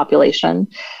at-risk population.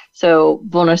 So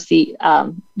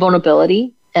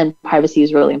vulnerability and privacy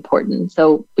is really important.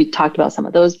 So we talked about some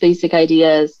of those basic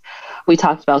ideas. We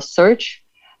talked about search.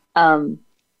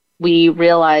 We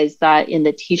realized that in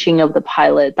the teaching of the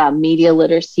pilot, that media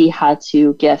literacy had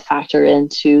to get factored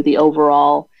into the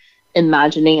overall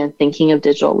imagining and thinking of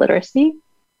digital literacy,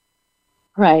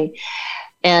 right?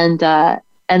 And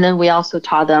then we also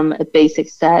taught them a basic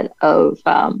set of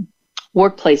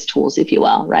workplace tools, if you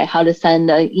will, right? How to send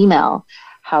an email,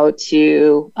 how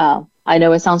to, I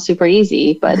know it sounds super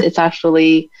easy, but it's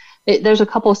actually, there's a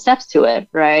couple of steps to it,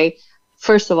 right?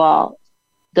 First of all,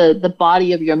 the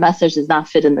body of your message does not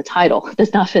fit in the title,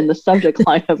 does not fit in the subject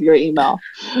line of your email,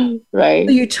 right?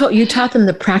 So you taught them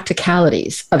the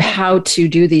practicalities of how to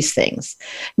do these things.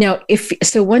 Now,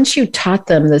 once you taught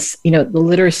them this, the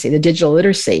literacy, the digital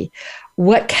literacy,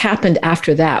 what happened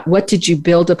after that? What did you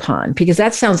build upon? Because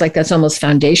that sounds like that's almost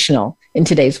foundational in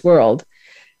today's world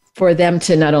for them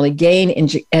to not only gain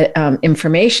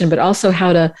information, but also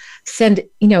how to send,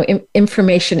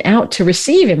 information out to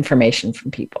receive information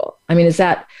from people. I mean, is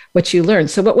that what you learned?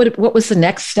 So what was the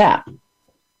next step?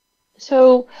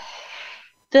 So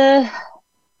the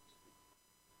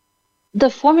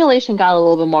formulation got a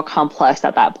little bit more complex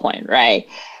at that point, right?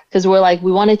 Because we're like,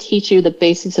 we want to teach you the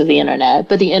basics of the internet,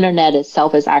 but the internet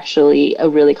itself is actually a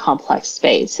really complex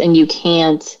space. And you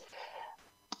can't,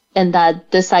 and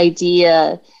that this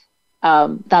idea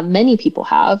that many people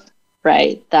have,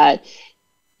 right, that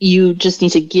you just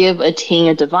need to give a teen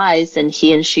a device and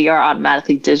he and she are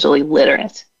automatically digitally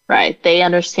literate, right? They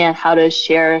understand how to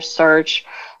share, search,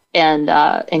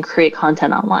 and create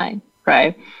content online,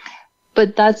 right?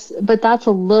 But that's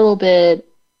a little bit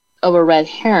of a red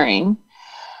herring,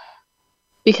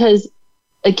 because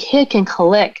a kid can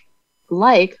click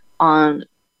like on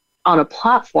a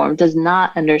platform does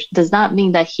not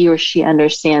mean that he or she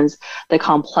understands the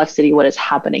complexity, what is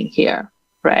happening here,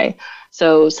 right?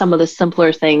 So some of the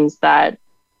simpler things that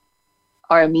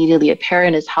are immediately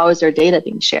apparent is, how is their data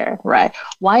being shared, right?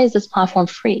 Why is this platform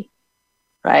free,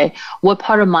 right? What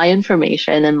part of my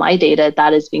information and my data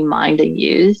that is being mined and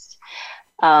used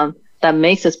that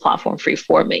makes this platform free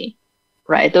for me,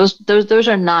 right? Those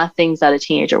are not things that a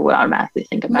teenager would automatically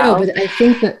think about. No, but I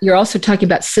think that you're also talking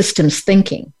about systems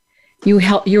thinking. You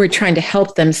were trying to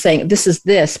help them, saying this is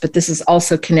this, but this is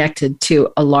also connected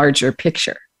to a larger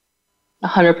picture.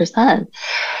 100%.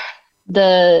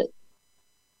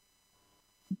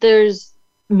 There's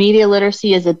media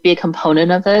literacy is a big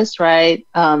component of this, right?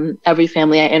 Every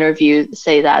family I interview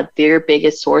say that their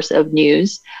biggest source of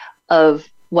news, of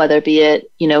whether be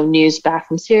it, news back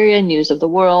from Syria, news of the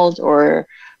world, or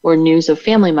news of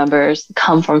family members,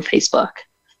 come from Facebook,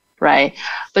 right?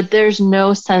 But there's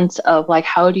no sense of like,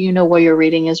 how do you know what you're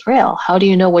reading is real? How do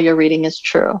you know what you're reading is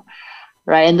true?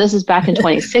 Right. And this is back in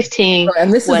 2016.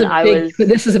 And this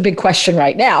is a big question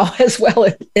right now as well,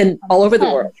 in all over the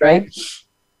world, right?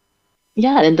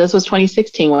 Yeah. And this was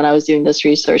 2016 when I was doing this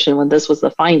research, and when this was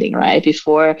the finding, right?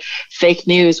 Before fake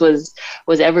news was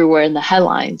everywhere in the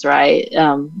headlines, right?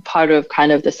 Part of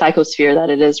kind of the psychosphere that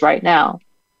it is right now.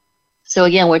 So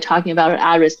again, we're talking about an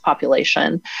at-risk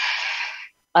population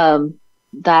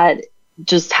that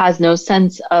just has no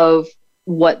sense of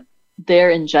what they're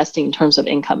ingesting in terms of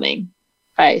incoming,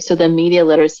 right? So the media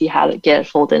literacy had to get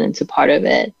folded into part of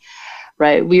it,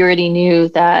 right? We already knew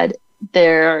that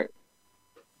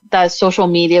that social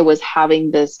media was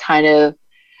having this kind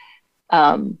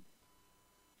of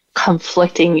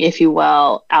conflicting, if you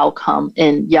will, outcome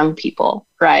in young people,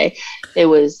 right? It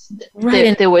was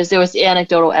right. There was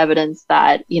anecdotal evidence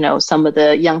that some of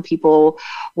the young people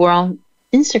were on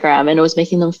Instagram and it was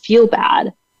making them feel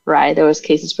bad, right? There was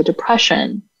cases for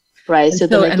depression, right? So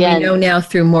then again, and we know now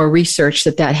through more research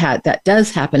that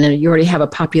does happen, and you already have a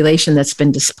population that's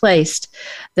been displaced,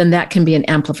 then that can be an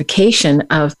amplification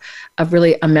of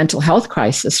really a mental health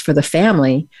crisis for the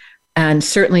family, and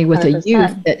certainly with 100%. A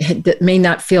youth that may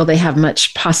not feel they have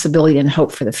much possibility and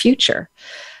hope for the future.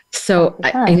 So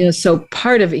so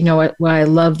part of why I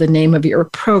love the name of your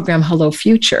program, Hello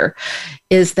Future,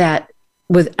 is that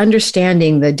with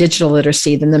understanding the digital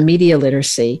literacy, then the media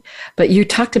literacy, but you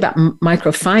talked about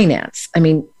microfinance. I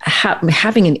mean,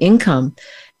 having an income.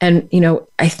 And,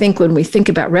 I think when we think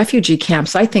about refugee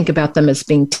camps, I think about them as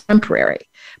being temporary,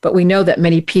 but we know that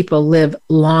many people live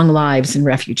long lives in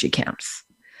refugee camps.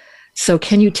 So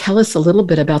can you tell us a little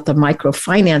bit about the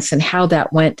microfinance and how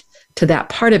that went to that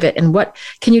part of it? And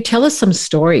can you tell us some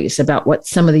stories about what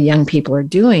some of the young people are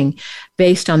doing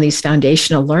based on these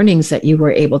foundational learnings that you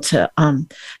were able to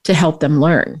help them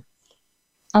learn?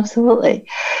 Absolutely.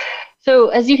 So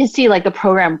as you can see, like the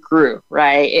program grew,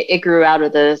 right? It grew out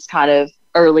of this kind of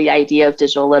early idea of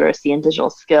digital literacy and digital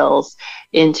skills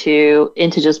into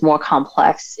just more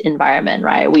complex environment,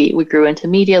 right? We grew into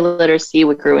media literacy,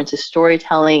 we grew into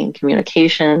storytelling and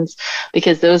communications,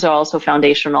 because those are also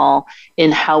foundational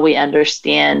in how we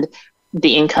understand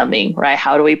the incoming, right?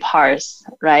 How do we parse,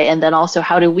 right? And then also,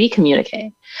 how do we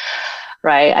communicate,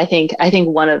 right? I think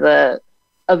one of a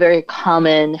very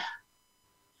common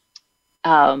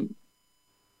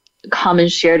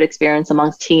shared experience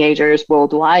amongst teenagers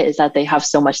worldwide is that they have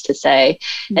so much to say,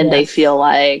 and yes. They feel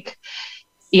like,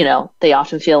 they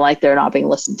often feel like they're not being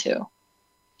listened to,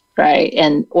 right?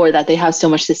 Or that they have so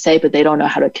much to say, but they don't know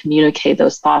how to communicate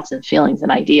those thoughts and feelings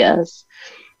and ideas,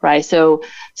 right? So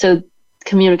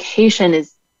communication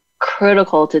is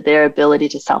critical to their ability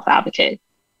to self-advocate,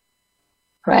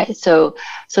 right? So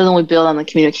then we build on the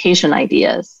communication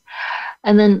ideas.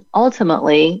 And then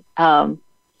ultimately, I'm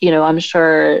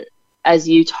sure as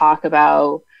you talk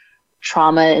about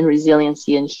trauma and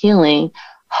resiliency and healing,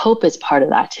 hope is part of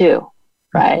that too,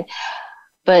 right?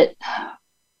 But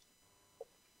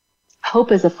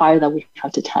hope is a fire that we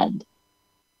have to tend,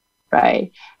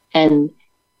 right? And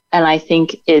I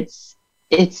think it's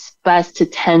best to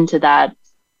tend to that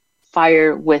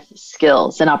fire with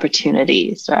skills and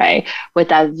opportunities, right? With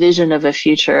that vision of a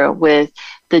future, with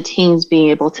the teens being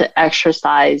able to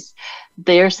exercise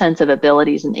their sense of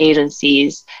abilities and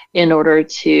agencies in order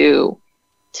to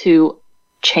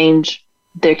change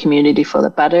their community for the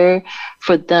better,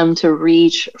 for them to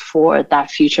reach for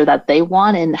that future that they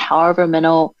want, and however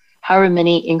many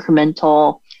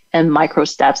incremental and micro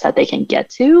steps that they can get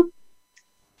to,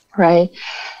 right?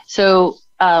 So,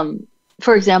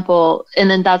 for example, and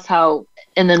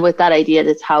then with that idea,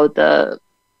 that's how the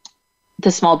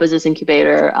Small Business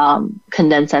Incubator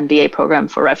condensed MBA program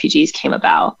for refugees came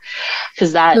about,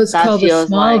 because that called feels the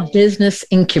Small like Business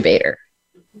Incubator.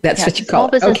 That's what you call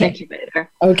it. Business Incubator.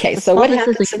 Okay. So what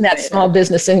happens in that Small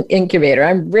Business Incubator?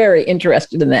 I'm very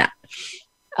interested in that.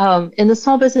 In the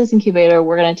Small Business Incubator,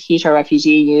 we're going to teach our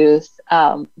refugee youth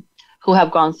who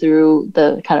have gone through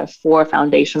the kind of 4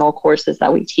 foundational courses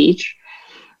that we teach,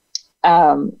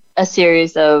 a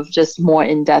series of just more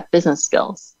in-depth business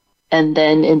skills. And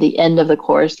then in the end of the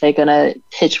course, they're going to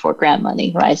pitch for grant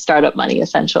money, right? Startup money,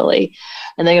 essentially.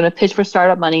 And they're going to pitch for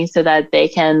startup money so that they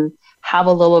can have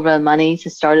a little bit of money to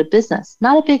start a business.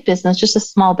 Not a big business, just a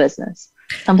small business.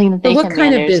 Something that they can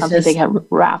manage, something they can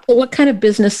wrap. Well, what kind of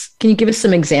business? Can you give us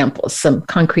some examples, some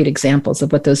concrete examples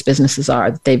of what those businesses are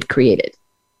that they've created?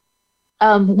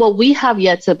 Well, we have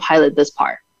yet to pilot this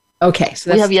part. Okay.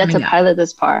 So we have yet to pilot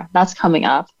this part. That's coming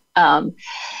up.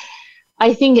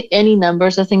 I think any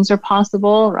numbers of things are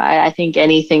possible, right? I think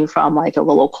anything from like a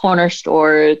little corner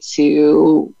store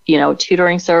to,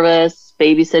 tutoring service,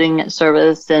 babysitting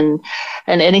service, and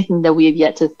anything that we have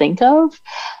yet to think of.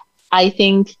 I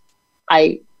think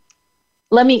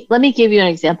let me give you an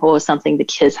example of something the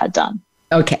kids had done.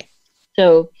 Okay.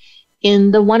 So in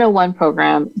the 101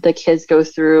 program, the kids go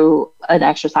through an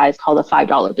exercise called a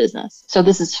 $5 business. So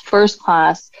this is first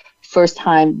class, first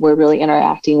time we're really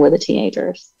interacting with the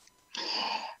teenagers.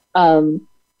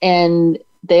 And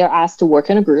they are asked to work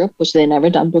in a group, which they've never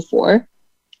done before.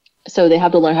 So they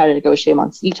have to learn how to negotiate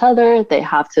amongst each other. They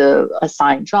have to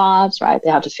assign jobs, right? They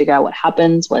have to figure out what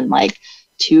happens when like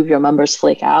 2 of your members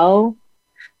flake out.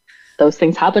 Those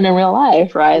things happen in real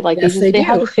life, right? Like yes, they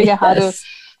have to figure out how to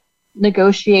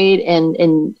negotiate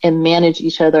and manage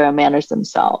each other and manage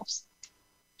themselves.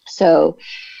 So,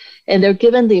 and they're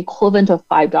given the equivalent of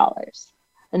 $5.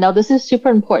 And now this is super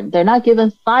important. They're not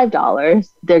given $5.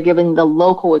 They're given the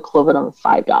local equivalent of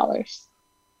 $5.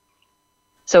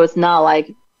 So it's not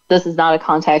like, this is not a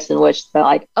context in which they're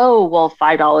like, oh, well,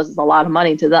 $5 is a lot of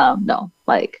money to them. No,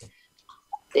 like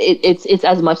it's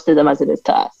as much to them as it is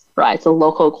to us, right? It's a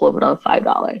local equivalent of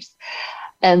 $5.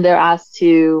 And they're asked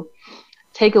to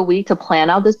take a week to plan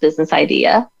out this business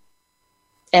idea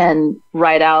and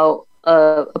write out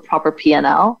a proper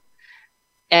P&L.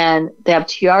 And they have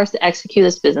 2 hours to execute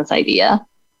this business idea.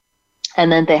 And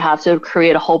then they have to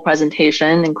create a whole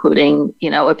presentation, including,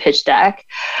 a pitch deck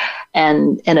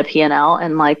and a P&L,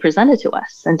 and like present it to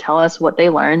us and tell us what they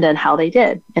learned and how they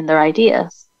did in their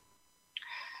ideas.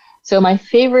 So my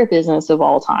favorite business of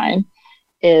all time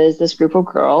is this group of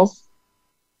girls.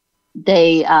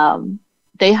 They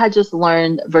had just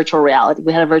learned virtual reality.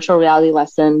 We had a virtual reality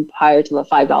lesson prior to the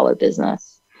 $5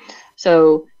 business.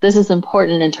 So this is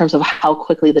important in terms of how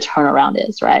quickly the turnaround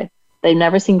is, right? They've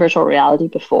never seen virtual reality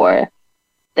before.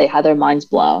 They had their minds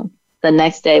blown. The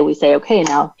next day we say, okay,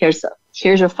 now here's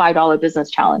your $5 business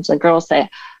challenge. The girls say,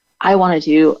 I want to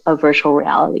do a virtual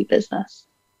reality business.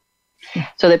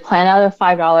 So they plan out a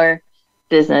 $5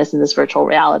 business in this virtual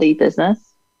reality business.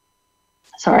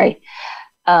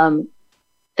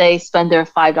 They spend their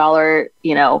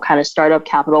 $5, kind of startup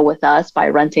capital with us by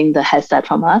renting the headset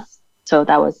from us. So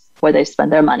that was where they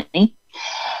spend their money.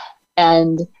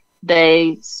 And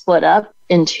they split up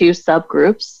in 2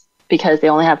 subgroups because they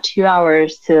only have 2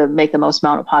 hours to make the most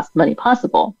amount of money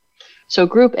possible. So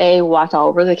group A walked all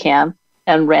over the camp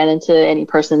and ran into any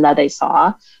person that they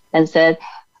saw and said,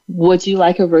 would you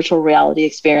like a virtual reality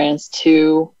experience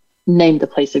to name the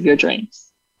place of your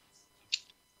dreams?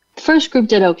 The first group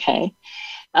did okay.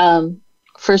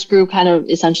 First group kind of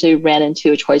essentially ran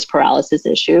into a choice paralysis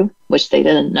issue, which they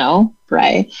didn't know,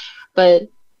 right? But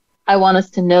I want us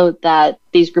to note that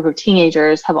these group of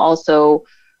teenagers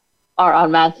are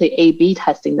automatically A/B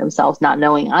testing themselves, not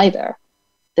knowing either.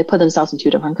 They put themselves in 2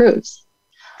 different groups.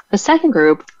 The second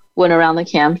group went around the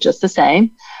camp just the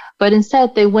same, but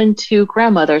instead they went to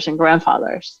grandmothers and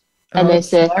grandfathers. And they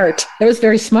said, smart. That was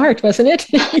very smart, wasn't it?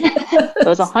 It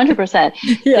was 100%.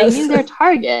 Yes. They knew their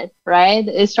target, right?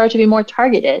 It started to be more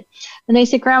targeted. And they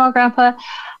said, Grandma, Grandpa,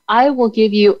 I will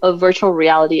give you a virtual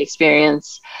reality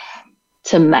experience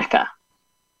to Mecca.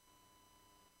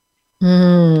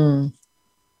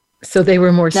 So they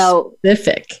were more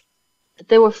specific.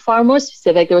 They were far more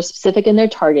specific. They were specific in their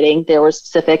targeting. They were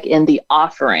specific in the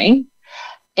offering.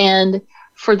 And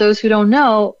for those who don't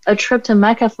know, a trip to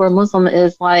Mecca for a Muslim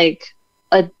is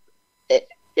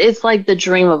it's like the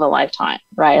dream of a lifetime,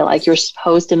 right? Like you're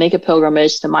supposed to make a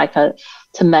pilgrimage to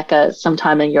Mecca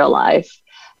sometime in your life.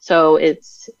 So it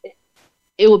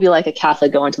will be like a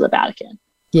Catholic going to the Vatican.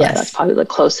 Yes. That's probably the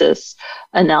closest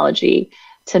analogy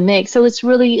to make. So it's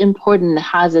really important. It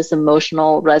has this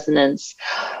emotional resonance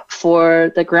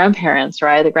for the grandparents,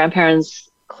 right? The grandparents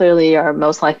clearly are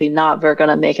most likely not going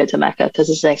to make it to Mecca because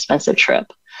it's an expensive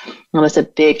trip. And it's a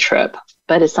big trip,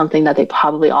 but it's something that they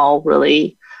probably all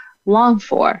really long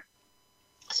for.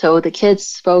 So the kids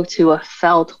spoke to a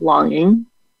felt longing.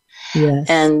 Yes.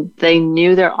 And they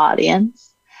knew their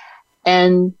audience.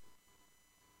 And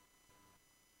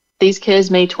these kids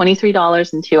made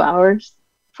 $23 in 2 hours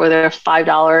for their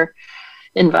 $5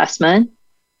 investment.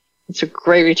 It's a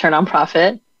great return on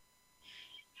profit.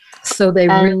 So they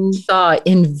really saw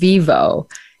in vivo,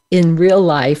 in real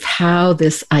life, how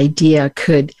this idea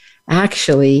could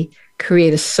actually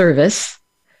create a service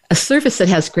that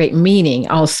has great meaning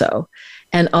also,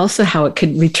 and also how it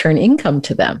could return income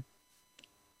to them.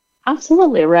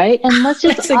 Absolutely, right? And let's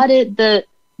just audit the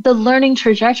learning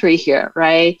trajectory here,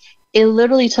 right? It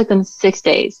literally took them 6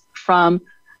 days from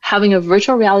having a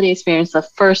virtual reality experience the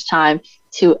first time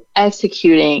to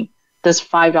executing this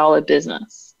 $5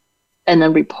 business and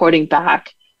then reporting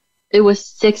back. It was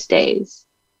 6 days,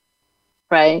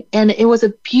 right? And it was a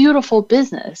beautiful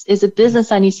business. It's a business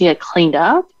that needs to get cleaned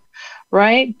up,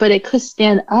 right? But it could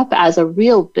stand up as a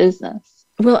real business.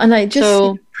 Well, and I just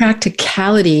see the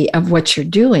practicality of what you're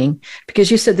doing,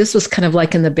 because you said this was kind of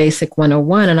like in the basic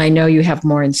 101, and I know you have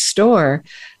more in store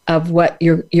of what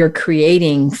you're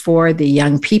creating for the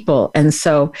young people. And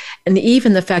so, and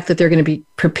even the fact that they're going to be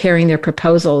preparing their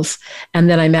proposals, and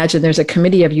then I imagine there's a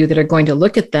committee of you that are going to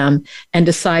look at them and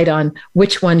decide on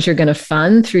which ones you're going to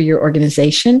fund through your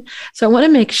organization. So I want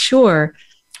to make sure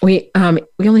we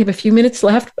only have a few minutes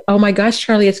left. Oh my gosh,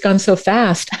 Charlie, it's gone so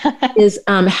fast.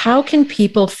 How can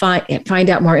people find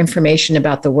out more information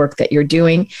about the work that you're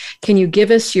doing? Can you give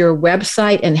us your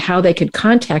website and how they could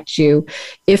contact you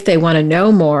if they want to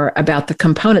know more about the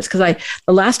components? Because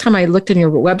the last time I looked on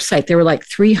your website, there were like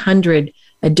 300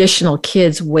 additional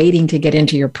kids waiting to get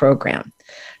into your program.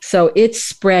 So it's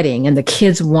spreading and the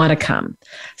kids want to come.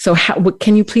 So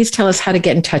can you please tell us how to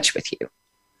get in touch with you?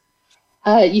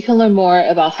 You can learn more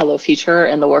about Hello Future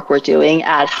and the work we're doing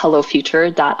at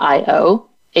hellofuture.io,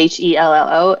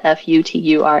 HELLOFUTURE.io.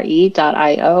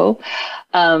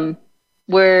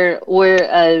 We're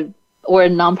a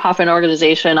nonprofit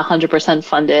organization, 100%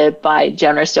 funded by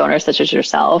generous donors such as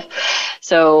yourself.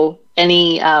 So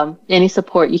any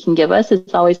support you can give us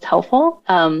is always helpful.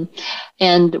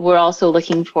 And we're also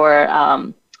looking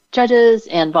for judges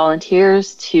and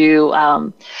volunteers to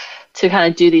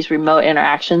kind of do these remote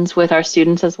interactions with our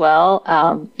students as well.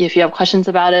 If you have questions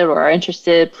about it or are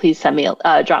interested, please drop me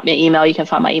an email. You can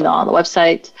find my email on the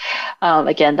website.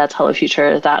 Again, that's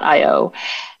hellofuture.io.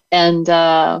 And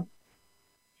I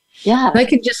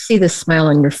could just see the smile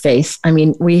on your face. I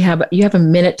mean, you have a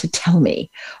minute to tell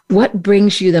me what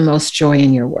brings you the most joy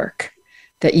in your work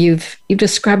that you've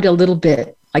described a little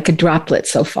bit, like a droplet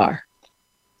so far.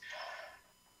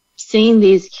 Seeing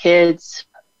these kids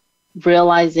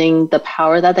realizing the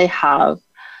power that they have,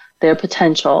 their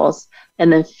potentials,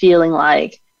 and then feeling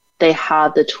like they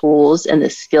have the tools and the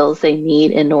skills they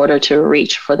need in order to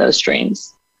reach for those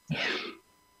dreams.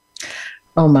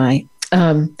 Oh my.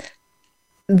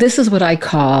 This is what I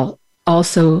call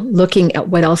also looking at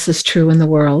what else is true in the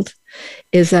world,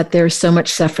 is that there's so much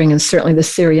suffering, and certainly the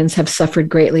Syrians have suffered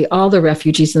greatly. All the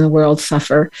refugees in the world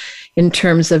suffer in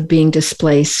terms of being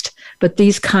displaced. But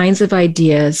these kinds of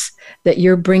ideas that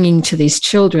you're bringing to these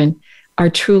children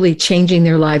are truly changing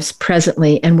their lives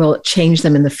presently and will change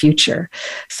them in the future.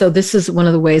 So this is one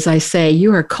of the ways I say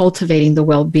you are cultivating the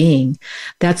well-being.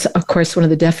 That's, of course, one of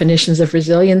the definitions of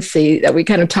resiliency that we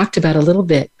kind of talked about a little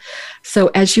bit. So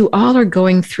as you all are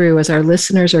going through, as our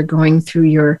listeners are going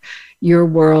through your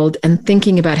world and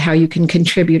thinking about how you can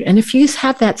contribute, and if you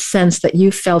have that sense that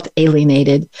you felt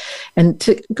alienated, and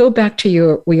to go back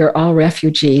to we are all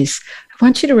refugees, I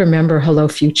want you to remember Hello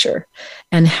Future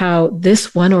and how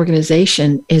this one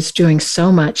organization is doing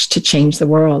so much to change the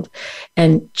world.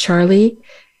 And Charlie,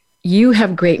 you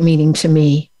have great meaning to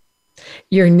me.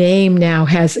 Your name now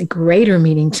has a greater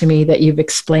meaning to me that you've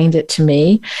explained it to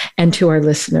me and to our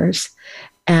listeners.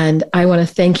 And I want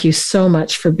to thank you so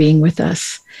much for being with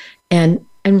us. And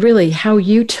really how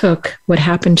you took what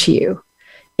happened to you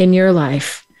in your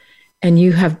life and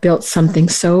you have built something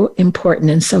so important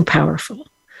and so powerful.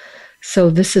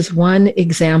 So this is one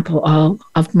example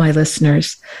of my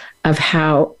listeners of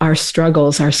how our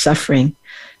struggles, our suffering,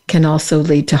 can also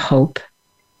lead to hope,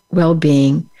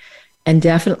 well-being, and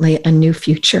definitely a new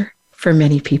future for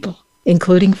many people,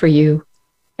 including for you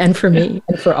and for me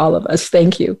and for all of us.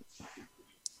 Thank you.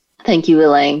 Thank you,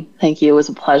 Elaine. Thank you. It was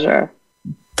a pleasure.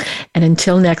 And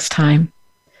until next time,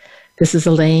 this is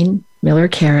Elaine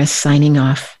Miller-Karras signing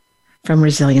off from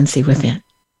Resiliency Within.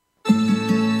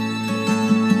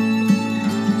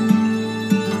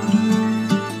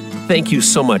 Thank you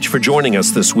so much for joining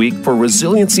us this week for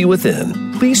Resiliency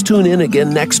Within. Please tune in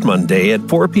again next Monday at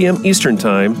 4 p.m. Eastern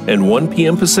Time and 1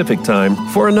 p.m. Pacific Time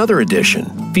for another edition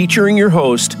featuring your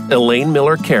host, Elaine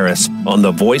Miller-Karras, on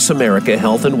the Voice America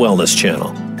Health and Wellness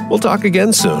Channel. We'll talk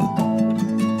again soon.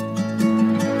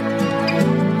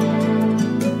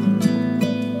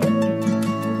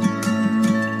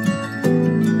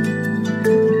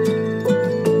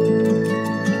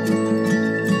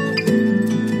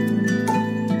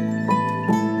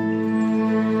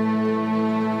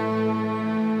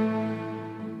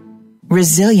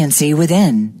 Resiliency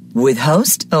Within, with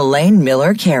host Elaine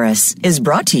Miller-Karras, is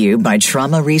brought to you by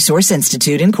Trauma Resource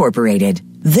Institute, Incorporated.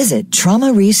 Visit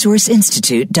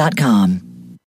traumaresourceinstitute.com.